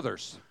blame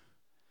others,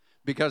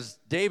 because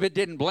David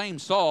didn't blame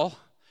Saul.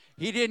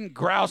 He didn't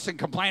grouse and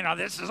complain, oh,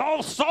 this is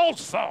all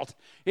Saul's fault.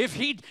 If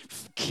he'd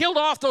killed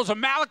off those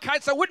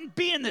Amalekites, I wouldn't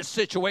be in this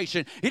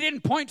situation. He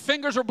didn't point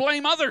fingers or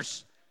blame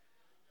others.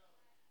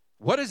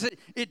 What is it?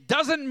 It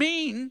doesn't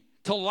mean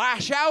to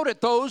lash out at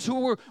those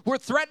who were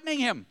threatening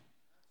him.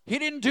 He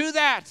didn't do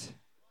that.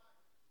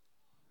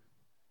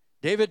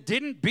 David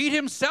didn't beat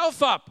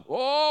himself up.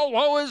 Oh,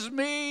 woe is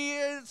me.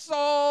 It's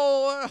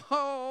all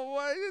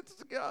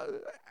it's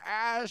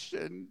ash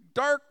and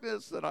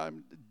darkness, and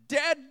I'm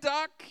dead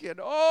duck, and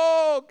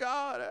oh,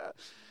 God.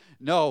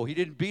 No, he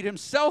didn't beat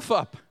himself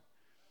up.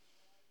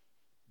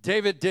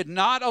 David did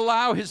not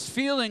allow his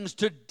feelings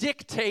to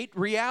dictate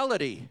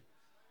reality.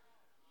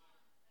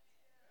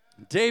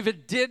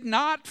 David did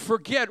not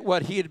forget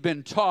what he had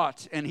been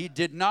taught, and he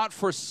did not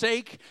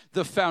forsake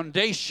the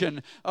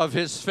foundation of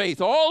his faith.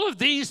 All of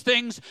these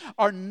things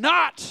are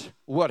not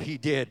what he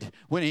did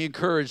when he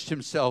encouraged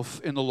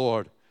himself in the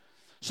Lord.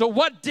 So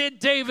what did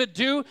David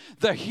do?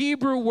 The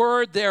Hebrew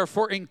word there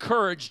for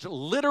encouraged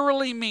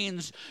literally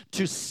means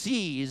to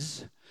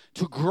seize,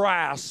 to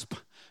grasp,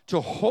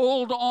 to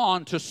hold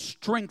on, to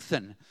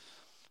strengthen.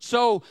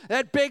 So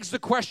that begs the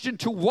question,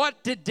 to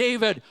what did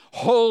David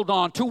hold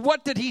on? To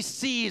what did he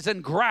seize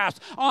and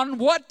grasp? On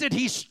what did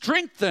he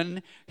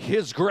strengthen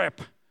his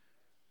grip?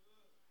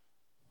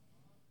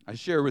 I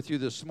share with you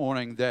this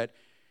morning that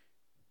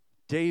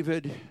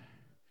David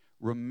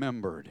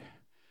remembered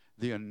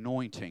the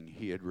anointing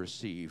he had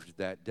received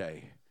that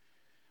day.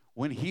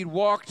 When he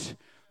walked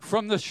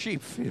from the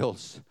sheep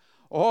fields,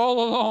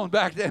 all alone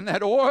back then,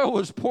 that oil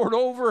was poured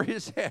over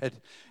his head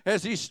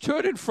as he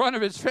stood in front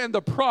of his friend,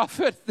 the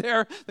prophet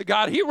there, the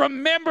God. He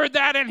remembered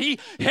that, and he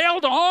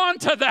held on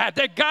to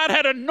that God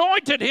had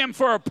anointed him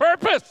for a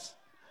purpose.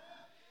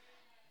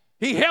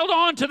 He held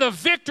on to the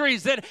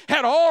victories that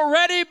had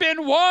already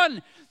been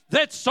won,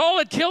 that Saul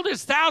had killed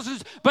his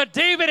thousands, but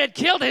David had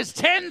killed his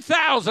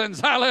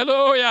 10,000s.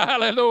 Hallelujah,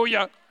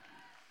 hallelujah.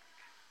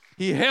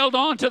 He held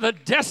on to the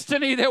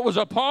destiny that was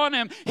upon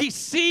him. He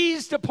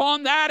seized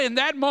upon that in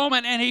that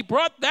moment, and he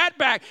brought that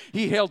back.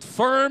 He held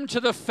firm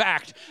to the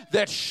fact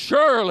that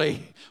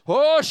surely,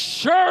 oh,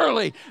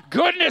 surely,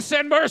 goodness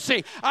and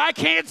mercy. I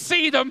can't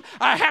see them.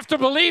 I have to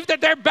believe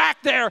that they're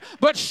back there.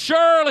 But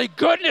surely,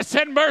 goodness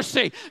and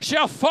mercy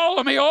shall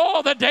follow me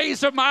all the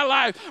days of my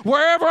life.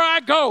 Wherever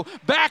I go,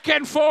 back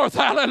and forth,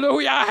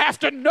 hallelujah. I have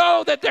to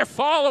know that they're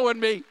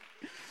following me.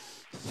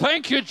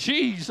 Thank you,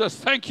 Jesus.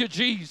 Thank you,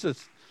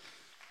 Jesus.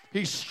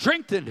 He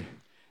strengthened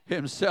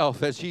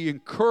himself as he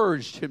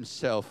encouraged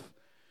himself.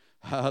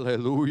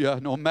 Hallelujah.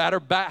 No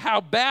matter how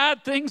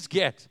bad things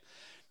get,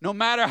 no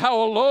matter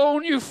how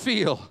alone you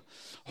feel,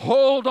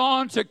 hold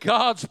on to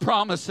God's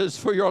promises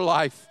for your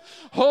life.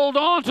 Hold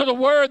on to the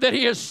word that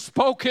he has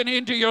spoken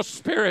into your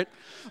spirit.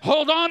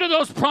 Hold on to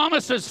those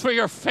promises for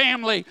your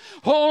family.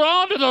 Hold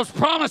on to those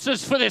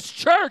promises for this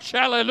church.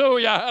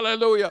 Hallelujah,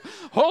 hallelujah.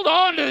 Hold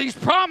on to these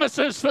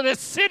promises for this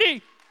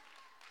city.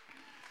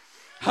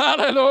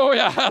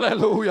 Hallelujah,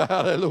 hallelujah,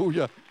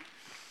 hallelujah.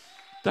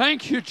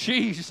 Thank you,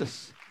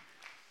 Jesus.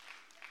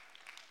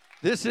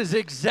 This is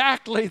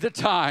exactly the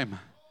time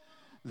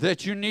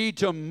that you need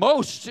to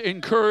most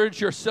encourage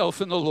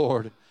yourself in the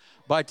Lord,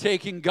 by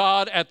taking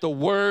God at the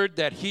word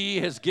that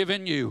he has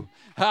given you.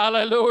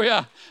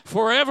 Hallelujah.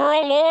 Forever,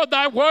 O Lord,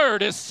 thy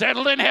word is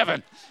settled in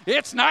heaven.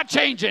 It's not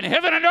changing.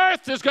 Heaven and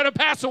earth is going to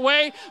pass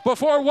away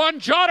before one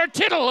jot or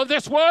tittle of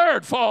this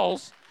word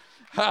falls.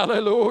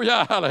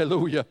 Hallelujah,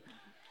 hallelujah.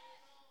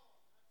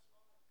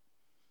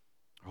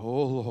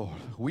 Oh,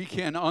 Lord, we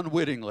can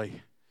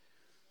unwittingly,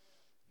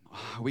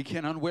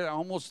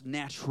 almost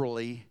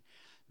naturally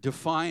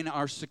define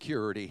our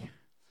security,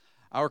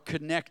 our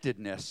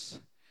connectedness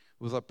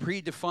with a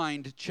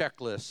predefined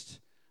checklist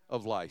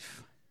of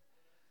life.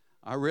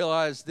 I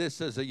realized this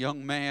as a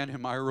young man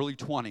in my early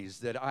 20s,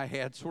 that I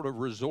had sort of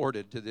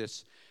resorted to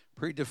this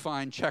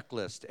predefined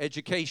checklist.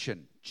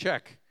 Education,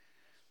 check.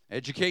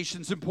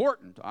 Education's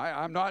important.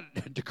 I'm not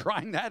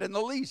decrying that in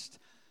the least.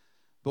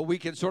 But we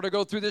can sort of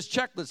go through this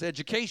checklist.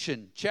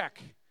 Education,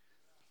 check.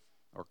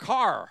 Or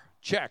car,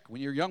 check.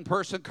 When you're a young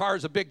person, car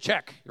is a big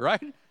check,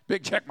 right?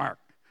 Big check mark.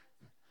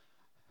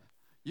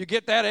 You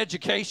get that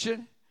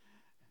education.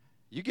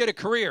 You get a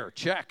career,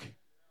 check.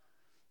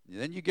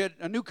 Then you get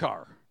a new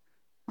car.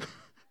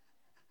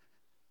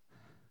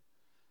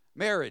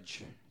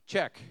 Marriage,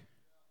 check.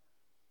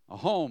 A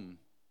home,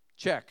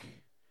 check.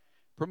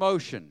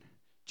 Promotion,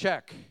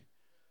 check.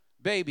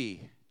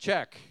 Baby,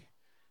 check.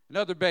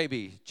 Another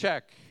baby,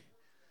 check.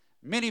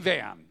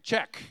 Minivan,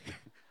 check.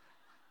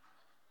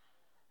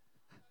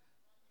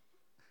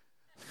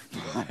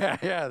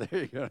 Yeah,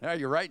 there you go. Now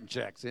you're writing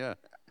checks, yeah.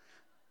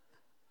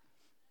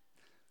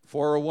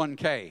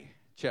 401k,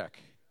 check.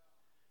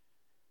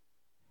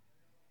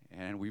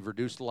 And we've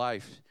reduced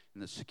life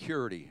and the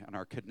security and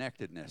our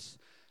connectedness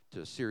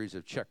to a series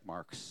of check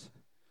marks.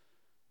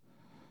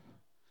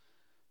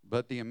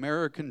 But the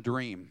American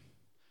dream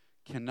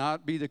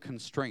cannot be the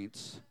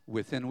constraints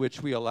within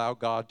which we allow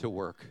God to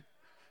work.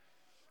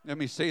 Let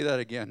me say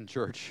that again,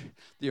 church.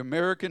 The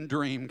American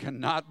dream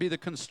cannot be the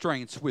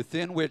constraints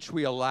within which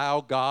we allow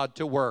God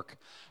to work.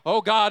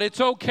 Oh, God, it's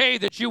okay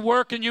that you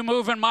work and you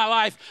move in my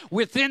life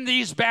within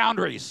these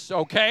boundaries,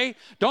 okay?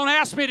 Don't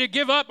ask me to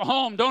give up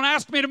home. Don't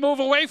ask me to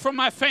move away from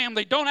my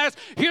family. Don't ask.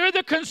 Here are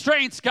the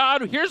constraints,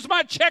 God. Here's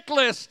my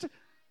checklist.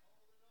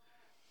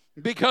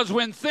 Because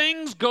when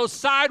things go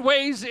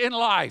sideways in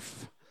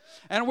life,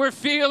 and we're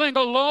feeling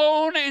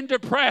alone and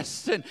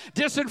depressed and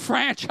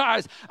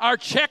disenfranchised, our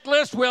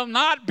checklist will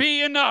not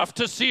be enough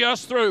to see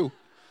us through.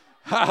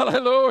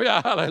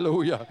 Hallelujah,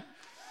 hallelujah.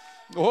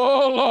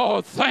 Oh,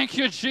 Lord, thank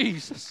you,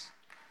 Jesus.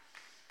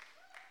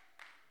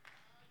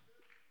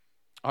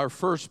 Our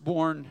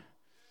firstborn,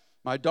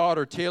 my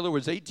daughter Taylor,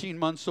 was 18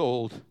 months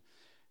old,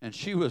 and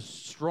she was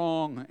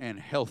strong and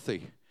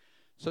healthy.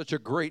 Such a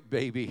great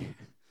baby.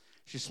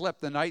 She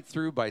slept the night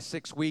through by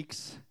 6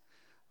 weeks.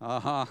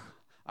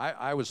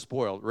 I was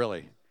spoiled,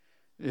 really.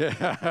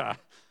 Yeah.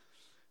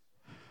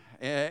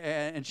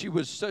 And she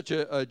was such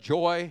a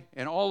joy.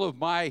 And all of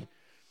my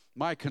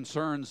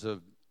concerns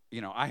of,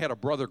 I had a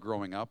brother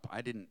growing up.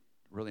 I didn't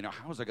really know,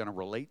 how was I going to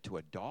relate to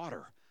a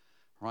daughter,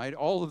 right?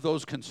 All of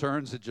those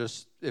concerns had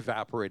just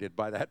evaporated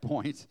by that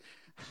point.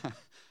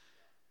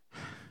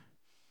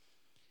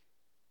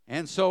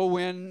 And so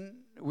when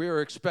we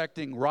were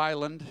expecting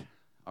Ryland,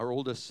 our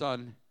oldest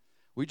son,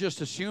 we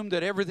just assumed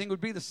that everything would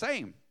be the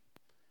same.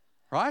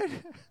 Right?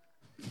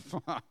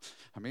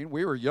 I mean,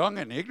 we were young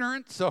and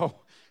ignorant,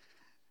 so.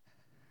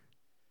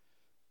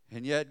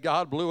 And yet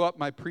God blew up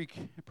my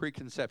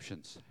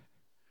preconceptions.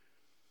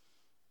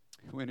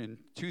 When in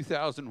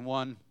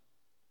 2001,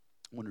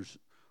 when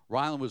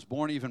Ryland was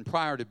born, even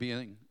prior to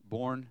being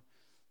born,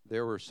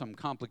 there were some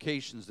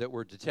complications that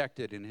were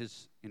detected in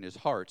his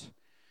heart.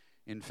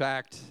 In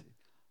fact,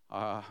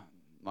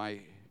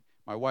 my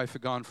wife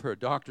had gone for a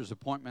doctor's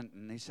appointment,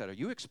 and they said, "Are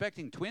you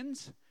expecting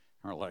twins?"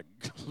 And we're like,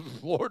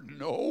 "Lord,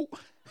 no."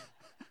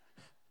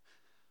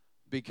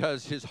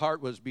 Because his heart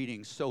was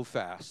beating so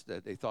fast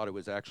that they thought it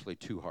was actually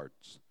two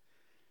hearts.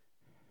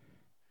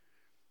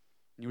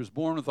 He was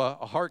born with a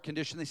heart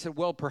condition. They said,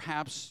 well,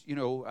 perhaps,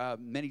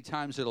 many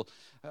times it'll,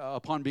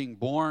 upon being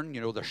born,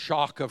 the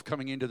shock of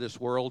coming into this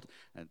world,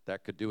 and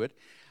that could do it,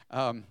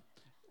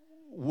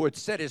 would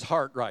set his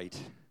heart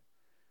right.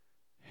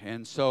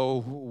 And so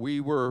we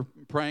were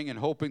praying and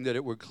hoping that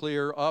it would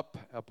clear up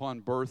upon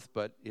birth,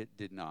 but it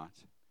did not.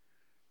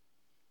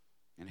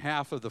 And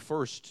half of the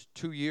first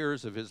 2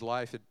 years of his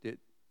life,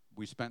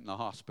 we spent in the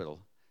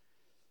hospital.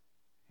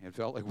 It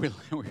felt like we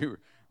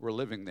were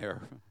living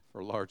there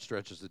for large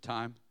stretches of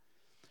time.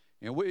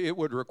 And it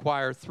would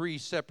require 3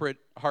 separate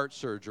heart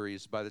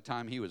surgeries by the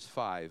time he was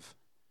 5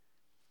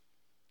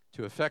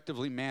 to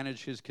effectively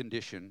manage his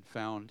condition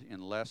found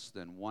in less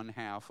than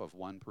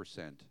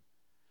 0.5%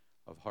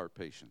 of heart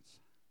patients.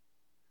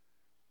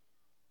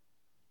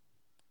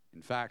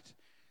 In fact,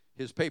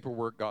 his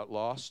paperwork got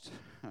lost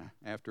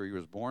after he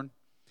was born.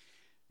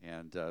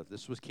 And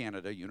this was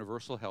Canada,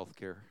 universal health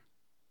care.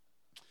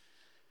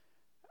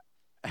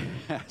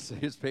 So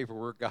his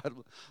paperwork got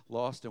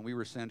lost and we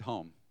were sent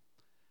home.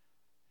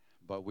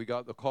 But we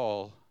got the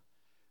call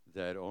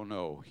that, oh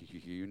no,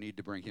 you need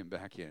to bring him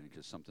back in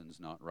because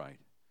something's not right.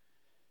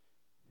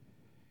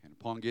 And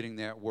upon getting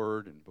that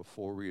word and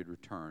before we had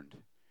returned,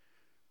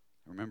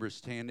 I remember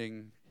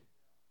standing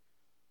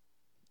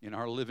in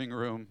our living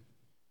room,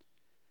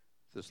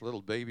 this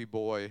little baby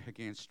boy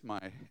against my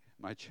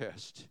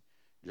chest,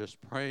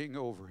 just praying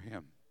over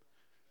him.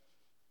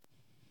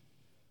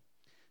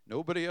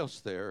 Nobody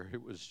else there.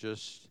 It was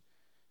just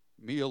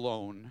me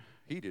alone.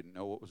 He didn't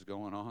know what was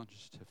going on,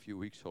 just a few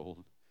weeks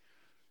old.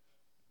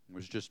 It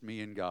was just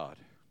me and God.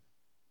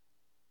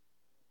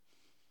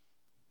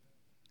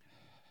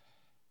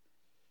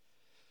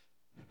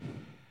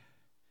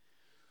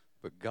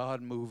 But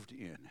God moved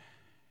in.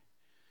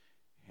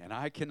 And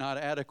I cannot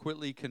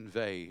adequately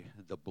convey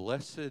the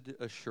blessed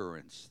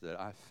assurance that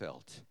I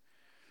felt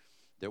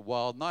that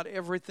while not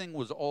everything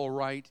was all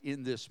right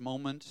in this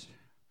moment,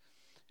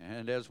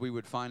 and as we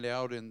would find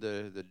out in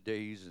the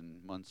days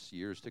and months,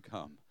 years to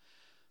come,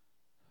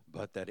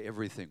 but that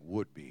everything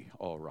would be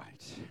all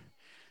right.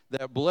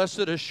 That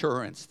blessed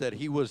assurance that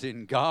he was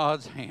in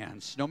God's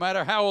hands, no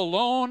matter how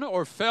alone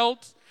or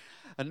felt,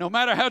 and no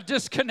matter how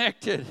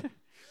disconnected,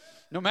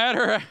 no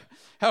matter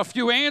how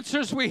few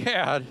answers we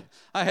had,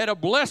 I had a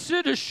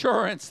blessed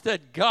assurance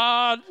that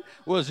God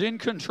was in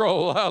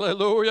control.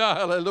 Hallelujah,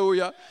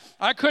 hallelujah.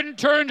 I couldn't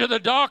turn to the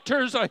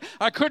doctors.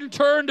 I couldn't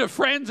turn to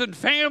friends and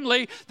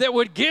family that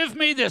would give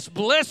me this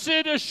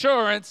blessed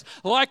assurance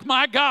like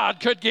my God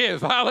could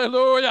give.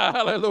 Hallelujah,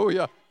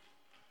 hallelujah.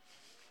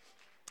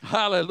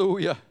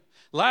 Hallelujah.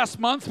 Last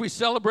month we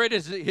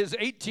celebrated his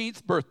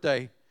 18th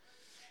birthday.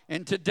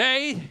 And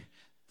today,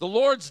 the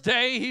Lord's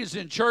Day, he's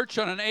in church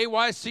on an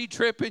AYC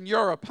trip in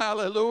Europe.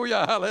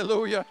 Hallelujah,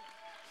 hallelujah.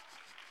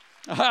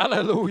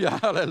 Hallelujah,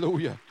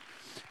 hallelujah.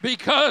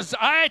 Because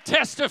I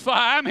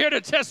testify, I'm here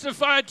to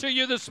testify to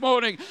you this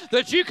morning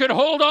that you can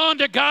hold on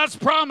to God's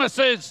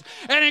promises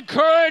and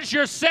encourage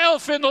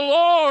yourself in the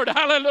Lord.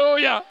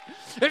 Hallelujah.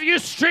 If you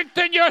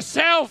strengthen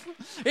yourself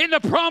in the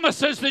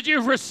promises that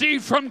you've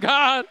received from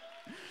God.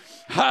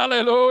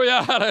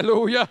 Hallelujah,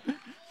 hallelujah.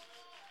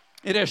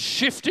 In a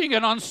shifting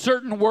and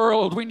uncertain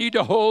world, we need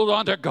to hold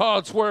on to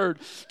God's word,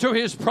 to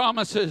his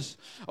promises.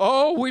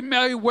 Oh, we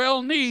may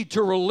well need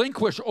to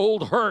relinquish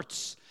old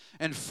hurts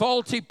and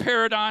faulty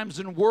paradigms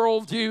and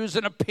worldviews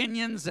and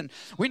opinions, and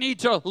we need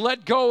to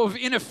let go of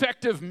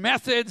ineffective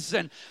methods,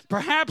 and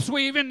perhaps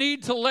we even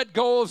need to let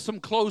go of some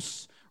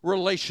close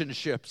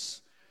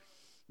relationships.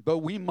 But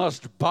we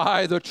must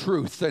buy the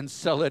truth and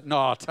sell it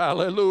not.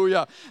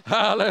 Hallelujah,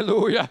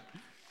 hallelujah.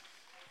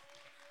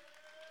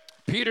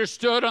 Peter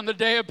stood on the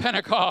day of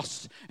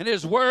Pentecost, and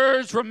his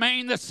words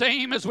remain the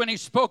same as when he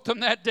spoke them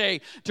that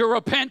day, to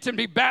repent and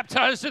be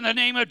baptized in the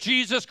name of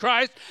Jesus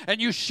Christ, and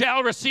you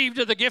shall receive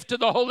the gift of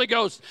the Holy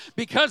Ghost,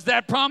 because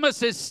that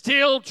promise is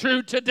still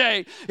true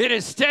today. It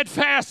is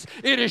steadfast,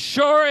 it is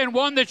sure, and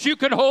one that you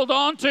can hold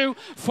on to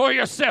for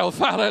yourself.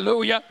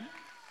 Hallelujah.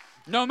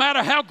 No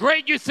matter how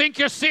great you think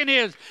your sin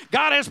is,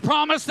 God has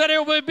promised that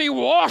it will be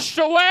washed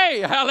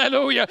away,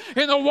 hallelujah,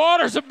 in the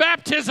waters of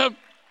baptism.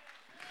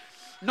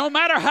 No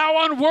matter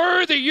how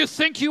unworthy you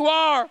think you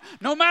are,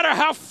 no matter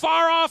how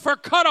far off or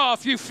cut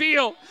off you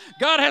feel,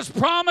 God has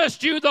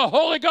promised you the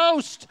Holy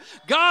Ghost,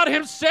 God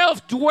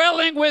himself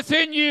dwelling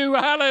within you.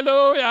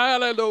 Hallelujah,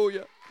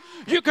 hallelujah.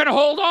 You can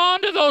hold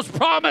on to those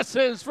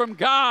promises from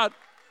God.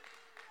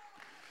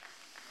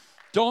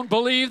 Don't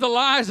believe the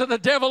lies of the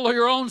devil or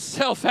your own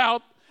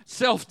self-doubt,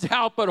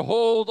 but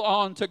hold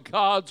on to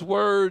God's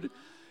word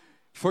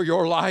for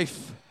your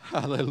life.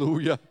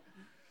 Hallelujah.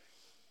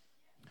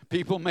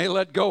 People may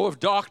let go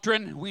of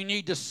doctrine. We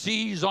need to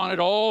seize on it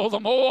all the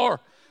more.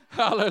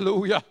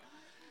 Hallelujah.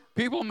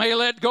 People may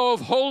let go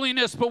of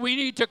holiness, but we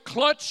need to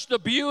clutch the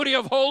beauty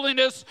of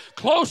holiness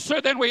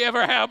closer than we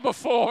ever have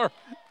before.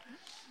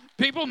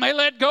 People may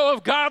let go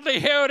of godly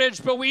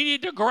heritage, but we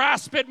need to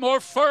grasp it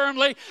more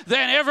firmly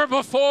than ever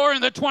before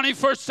in the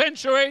 21st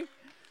century.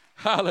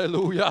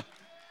 Hallelujah.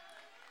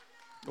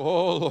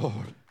 Oh,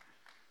 Lord.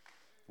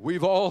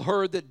 We've all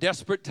heard that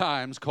desperate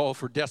times call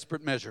for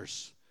desperate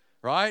measures.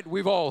 Right?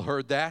 We've all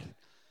heard that.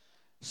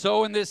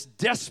 So in this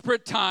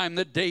desperate time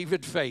that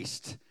David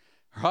faced,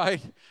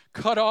 right?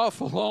 Cut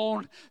off,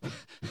 alone,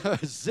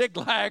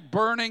 Ziklag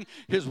burning,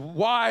 his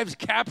wives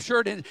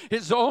captured, and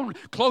his own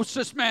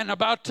closest men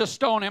about to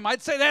stone him.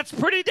 I'd say that's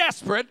pretty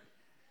desperate.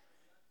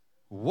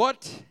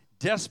 What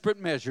desperate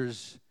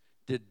measures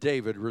did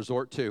David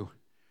resort to?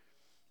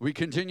 We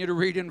continue to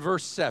read in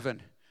verse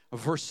 7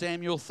 of 1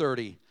 Samuel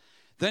 30.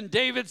 Then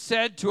David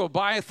said to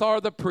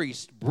Abiathar the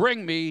priest,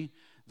 "Bring me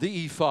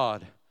the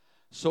ephod."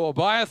 So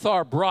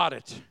Abiathar brought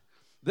it.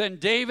 Then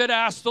David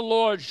asked the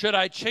Lord, "Should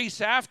I chase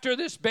after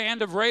this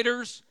band of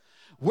raiders?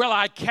 Will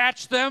I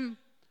catch them?"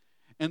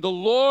 And the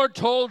Lord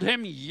told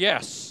him,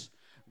 "Yes,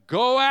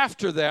 go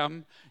after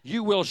them.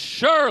 You will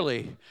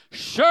surely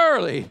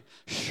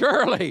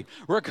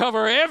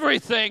recover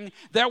everything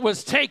that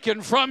was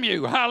taken from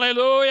you."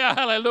 Hallelujah,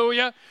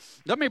 hallelujah.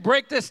 Let me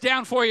break this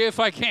down for you if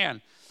I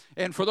can.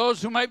 And for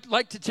those who might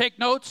like to take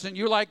notes and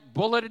you like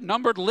bulleted,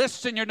 numbered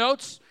lists in your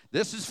notes,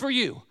 this is for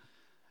you.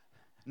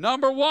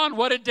 Number one,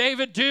 what did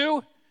David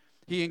do?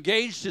 He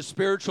engaged his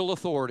spiritual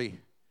authority.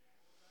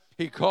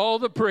 He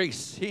called the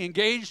priests. He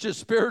engaged his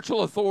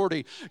spiritual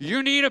authority.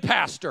 You need a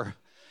pastor,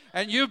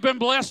 and you've been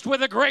blessed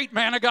with a great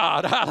man of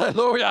God.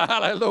 Hallelujah,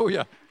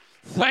 hallelujah.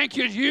 Thank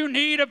you. You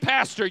need a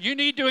pastor. You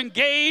need to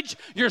engage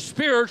your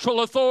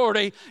spiritual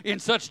authority in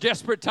such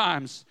desperate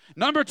times.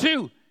 Number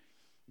two,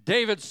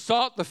 David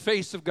sought the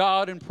face of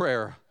God in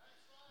prayer.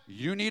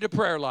 You need a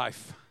prayer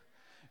life.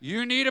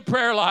 You need a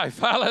prayer life.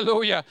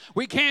 Hallelujah.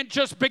 We can't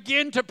just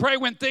begin to pray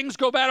when things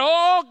go bad.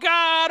 Oh,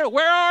 God,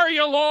 where are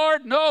you,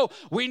 Lord? No,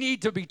 we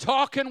need to be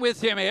talking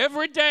with him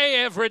every day,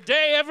 every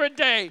day, every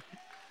day.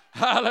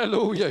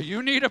 Hallelujah.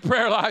 You need a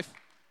prayer life.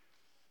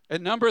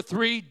 And number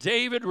three,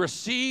 David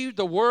received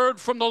the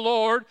word from the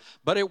Lord,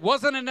 but it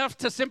wasn't enough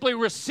to simply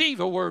receive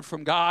a word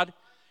from God.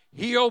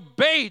 He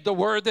obeyed the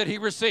word that he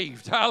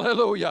received.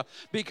 Hallelujah.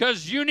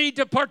 Because you need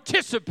to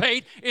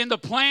participate in the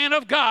plan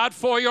of God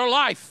for your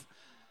life.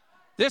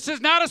 This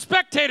is not a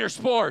spectator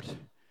sport.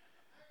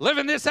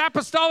 Living this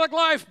apostolic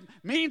life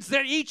means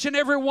that each and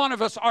every one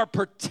of us are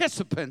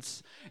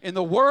participants in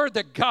the word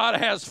that God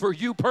has for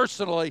you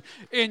personally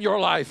in your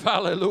life.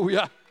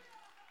 Hallelujah.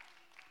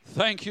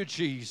 Thank you,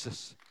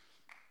 Jesus.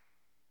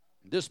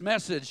 This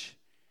message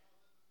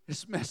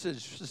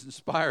was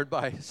inspired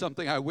by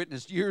something I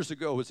witnessed years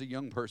ago as a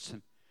young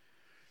person.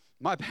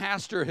 My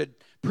pastor had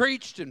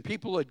preached, and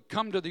people had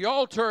come to the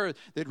altar.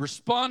 They'd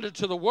responded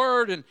to the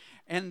word,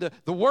 and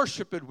the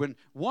worship had been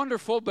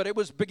wonderful, but it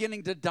was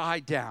beginning to die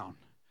down.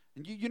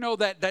 And you know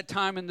that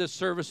time in this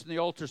service, in the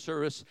altar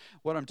service,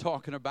 what I'm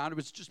talking about, it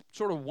was just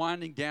sort of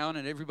winding down,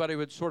 and everybody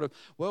would sort of,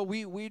 well,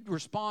 we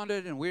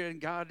responded, and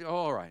God,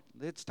 all right,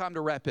 it's time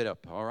to wrap it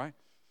up, all right?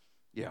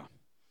 Yeah.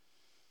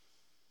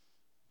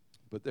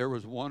 But there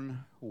was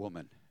one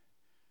woman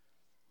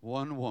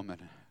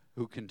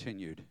who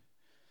continued.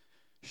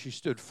 She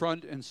stood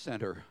front and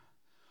center,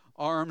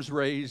 arms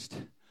raised,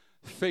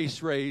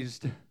 face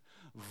raised,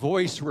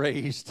 voice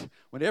raised.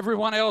 When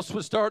everyone else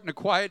was starting to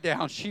quiet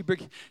down, she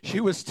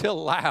was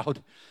still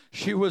loud.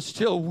 She was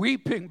still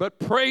weeping, but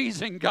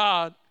praising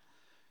God.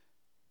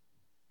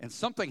 And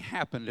something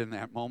happened in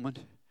that moment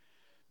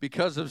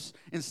because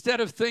instead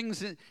of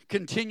things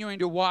continuing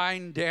to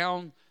wind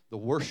down, the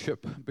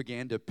worship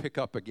began to pick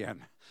up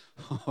again.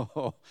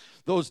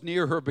 Those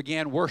near her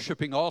began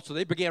worshiping also.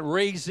 They began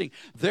raising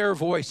their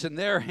voice and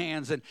their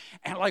hands, and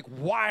like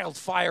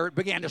wildfire, it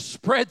began to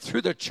spread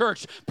through the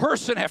church.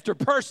 Person after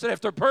person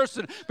after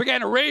person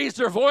began to raise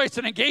their voice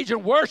and engage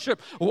in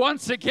worship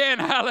once again.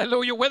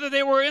 Hallelujah. Whether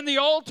they were in the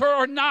altar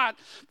or not,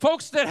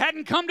 folks that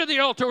hadn't come to the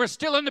altar were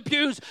still in the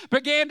pews,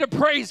 began to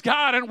praise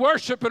God and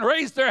worship and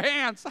raise their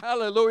hands.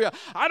 Hallelujah.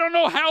 I don't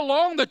know how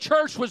long the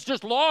church was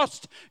just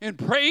lost in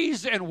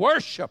praise and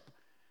worship.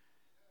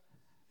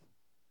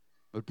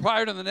 But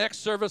prior to the next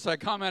service, I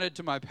commented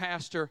to my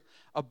pastor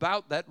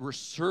about that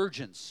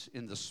resurgence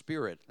in the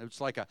Spirit.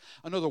 It's like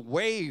another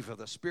wave of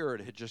the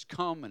Spirit had just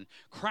come and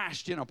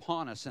crashed in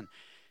upon us. And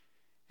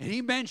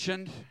he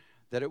mentioned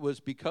that it was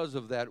because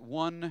of that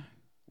one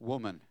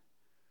woman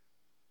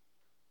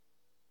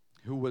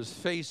who was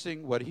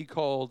facing what he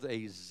called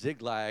a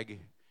Ziklag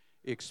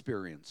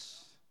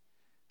experience.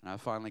 And I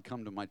finally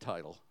come to my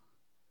title.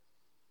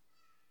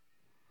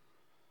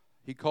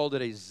 He called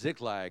it a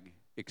Ziklag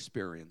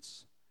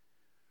experience.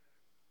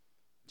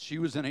 She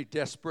was in a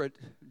desperate,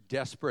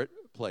 desperate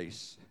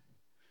place.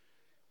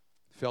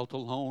 Felt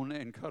alone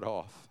and cut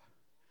off.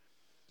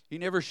 He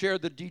never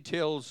shared the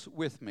details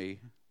with me,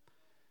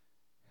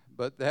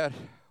 but that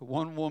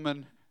one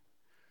woman,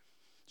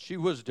 she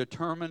was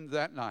determined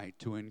that night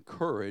to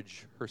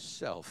encourage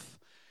herself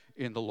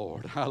in the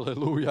Lord.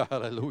 Hallelujah,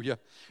 hallelujah.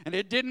 And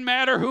it didn't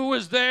matter who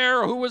was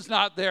there or who was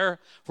not there.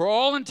 For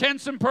all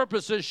intents and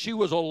purposes, she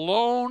was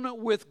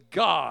alone with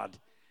God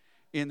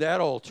in that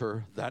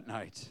altar that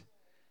night.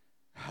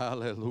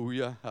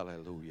 Hallelujah,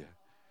 hallelujah.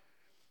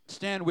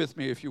 Stand with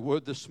me if you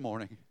would this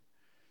morning.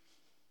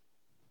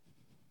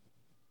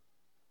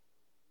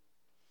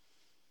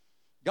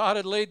 God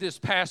had laid this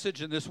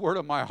passage and this word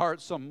on my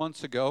heart some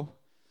months ago.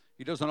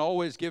 He doesn't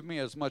always give me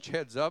as much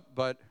heads up,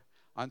 but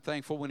I'm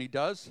thankful when he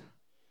does.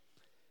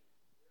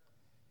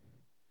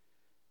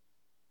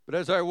 But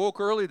as I woke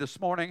early this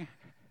morning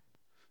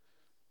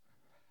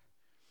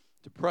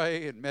to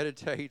pray and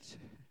meditate,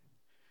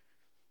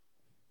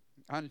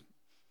 I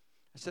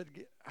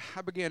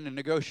began to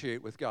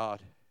negotiate with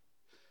God.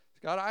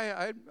 God,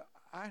 I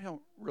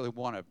don't really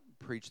want to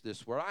preach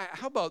this word.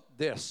 How about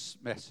this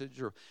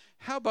message? Or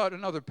how about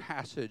another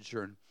passage?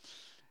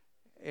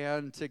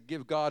 And to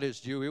give God his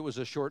due, it was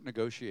a short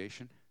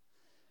negotiation.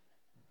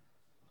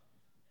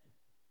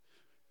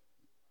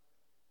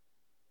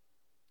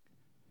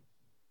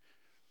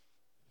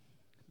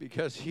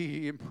 Because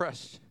he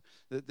impressed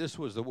that this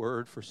was the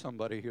word for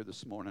somebody here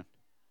this morning.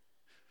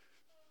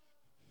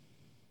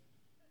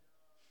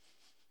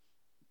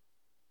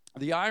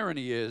 The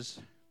irony is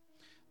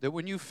that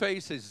when you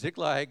face a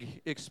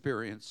Ziklag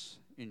experience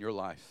in your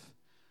life,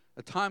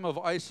 a time of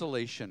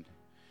isolation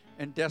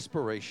and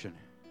desperation,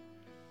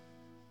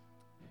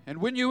 and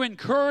when you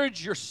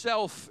encourage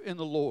yourself in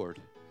the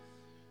Lord,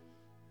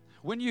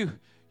 when you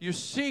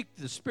seek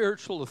the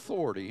spiritual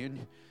authority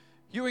and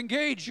you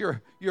engage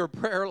your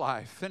prayer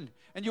life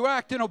and you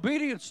act in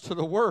obedience to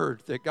the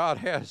word that God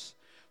has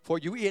for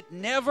you, it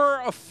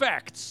never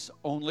affects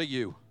only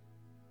you.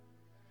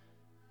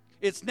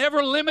 It's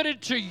never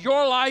limited to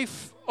your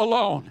life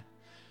alone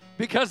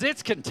because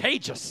it's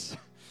contagious.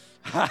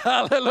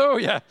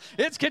 Hallelujah.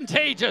 It's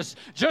contagious.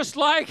 Just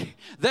like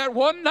that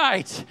one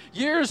night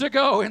years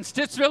ago in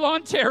Stittsville,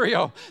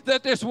 Ontario,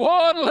 that this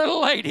one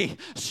little lady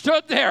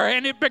stood there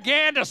and it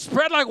began to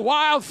spread like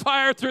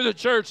wildfire through the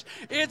church.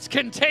 It's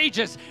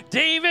contagious.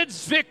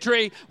 David's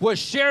victory was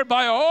shared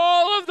by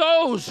all of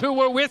those who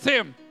were with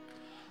him.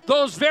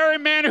 Those very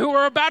men who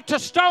were about to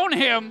stone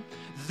him,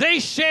 they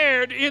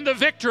shared in the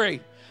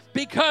victory.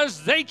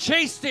 Because they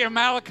chased the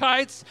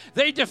Amalekites,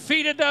 they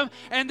defeated them,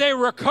 and they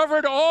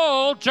recovered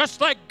all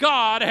just like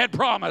God had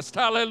promised.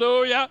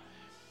 Hallelujah.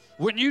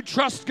 When you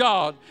trust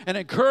God and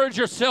encourage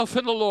yourself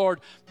in the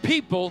Lord,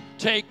 people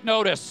take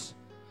notice.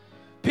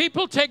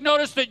 People take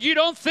notice that you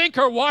don't think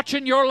are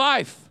watching your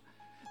life.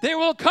 They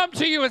will come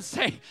to you and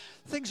say,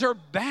 things are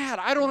bad.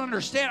 I don't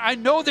understand. I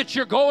know that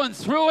you're going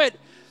through it.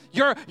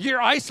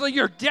 You're isolated,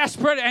 you're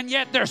desperate, and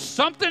yet there's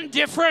something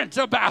different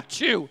about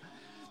you.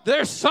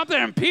 There's something,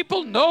 and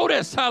people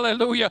notice,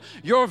 hallelujah.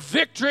 Your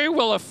victory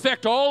will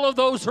affect all of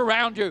those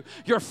around you,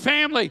 your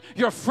family,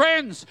 your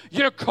friends,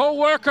 your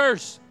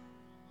co-workers,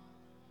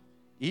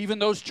 even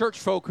those church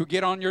folk who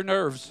get on your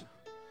nerves.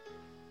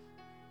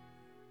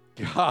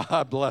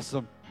 God bless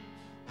them.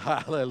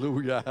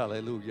 Hallelujah,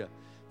 hallelujah.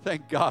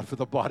 Thank God for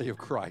the body of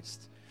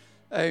Christ.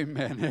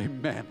 Amen,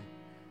 amen.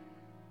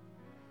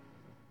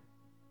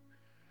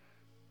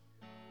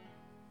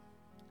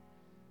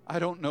 I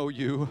don't know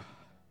you.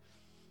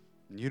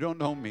 You don't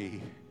know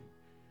me.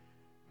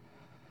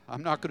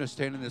 I'm not going to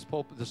stand in this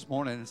pulpit this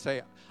morning and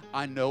say,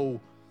 I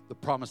know the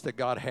promise that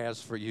God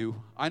has for you.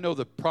 I know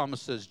the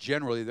promises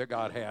generally that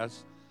God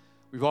has.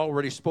 We've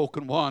already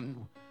spoken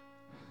one.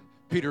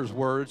 Peter's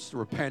words, to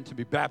repent, to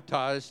be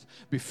baptized,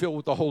 be filled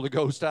with the Holy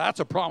Ghost.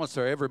 That's a promise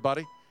there,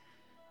 everybody.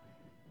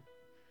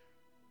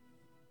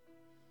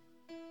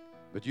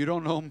 But you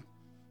don't know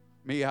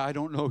me, I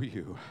don't know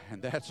you.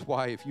 And that's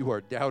why if you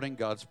are doubting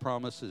God's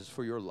promises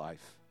for your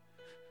life,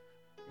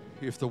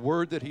 if the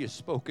word that he has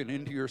spoken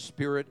into your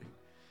spirit,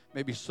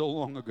 maybe so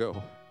long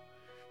ago,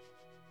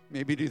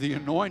 maybe the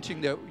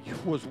anointing that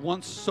was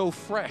once so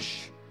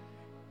fresh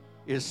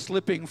is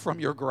slipping from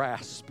your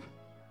grasp,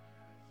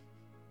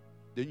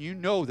 then you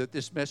know that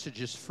this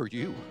message is for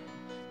you.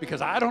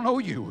 Because I don't know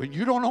you and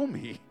you don't know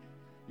me.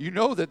 You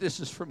know that this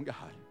is from God.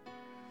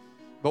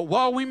 But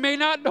while we may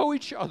not know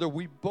each other,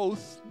 we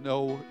both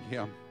know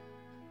him.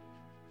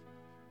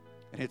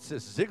 And it's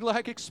this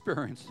Ziklag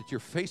experience that you're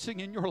facing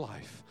in your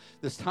life,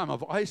 this time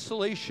of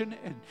isolation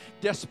and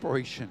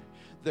desperation,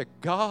 that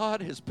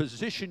God has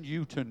positioned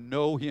you to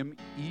know him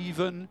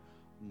even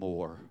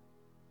more.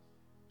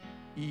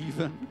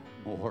 Even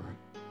more.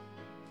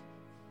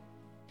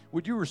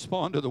 Would you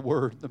respond to the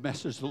word, the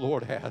message the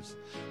Lord has?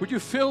 Would you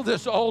fill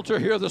this altar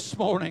here this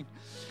morning,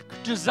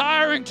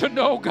 desiring to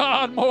know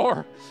God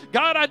more?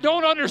 God, I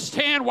don't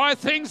understand why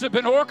things have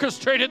been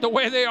orchestrated the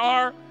way they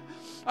are.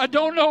 I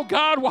don't know,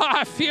 God, why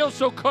I feel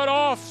so cut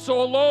off,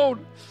 so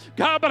alone.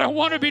 God, but I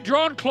want to be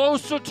drawn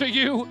closer to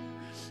you.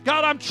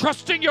 God, I'm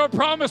trusting your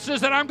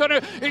promises, and I'm going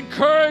to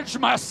encourage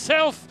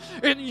myself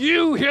in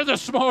you here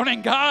this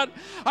morning, God.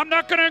 I'm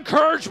not going to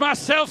encourage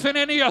myself in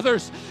any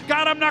others.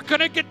 God, I'm not going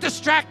to get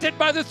distracted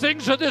by the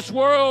things of this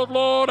world,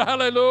 Lord.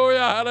 Hallelujah,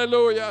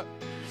 hallelujah.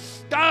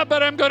 God,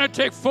 but I'm going to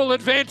take full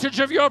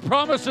advantage of your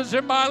promises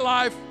in my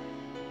life.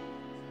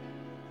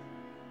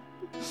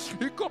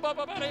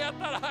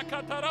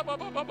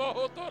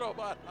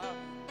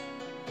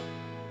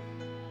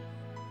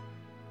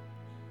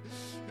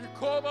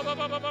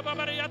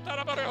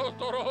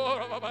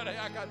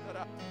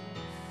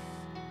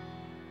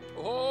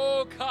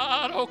 Oh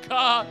God, oh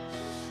God.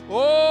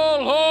 Oh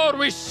Lord,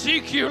 we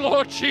seek you,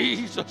 Lord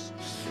Jesus.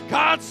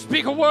 God,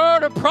 speak a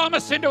word of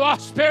promise into our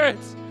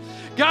spirits.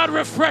 God,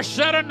 refresh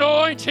that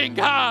anointing,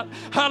 God.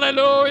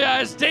 Hallelujah.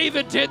 As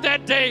David did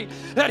that day,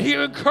 that he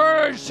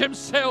encouraged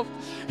himself.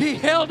 He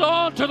held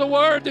on to the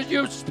word that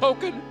you've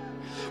spoken.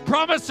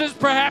 Promises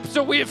perhaps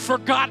that we have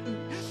forgotten.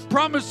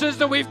 Promises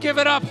that we've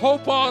given up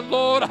hope on,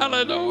 Lord.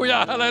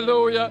 Hallelujah,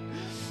 hallelujah.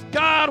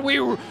 God, we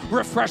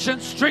refresh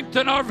and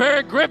strengthen our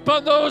very grip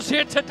on those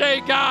here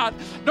today, God,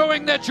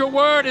 knowing that your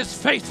word is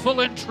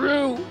faithful and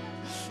true.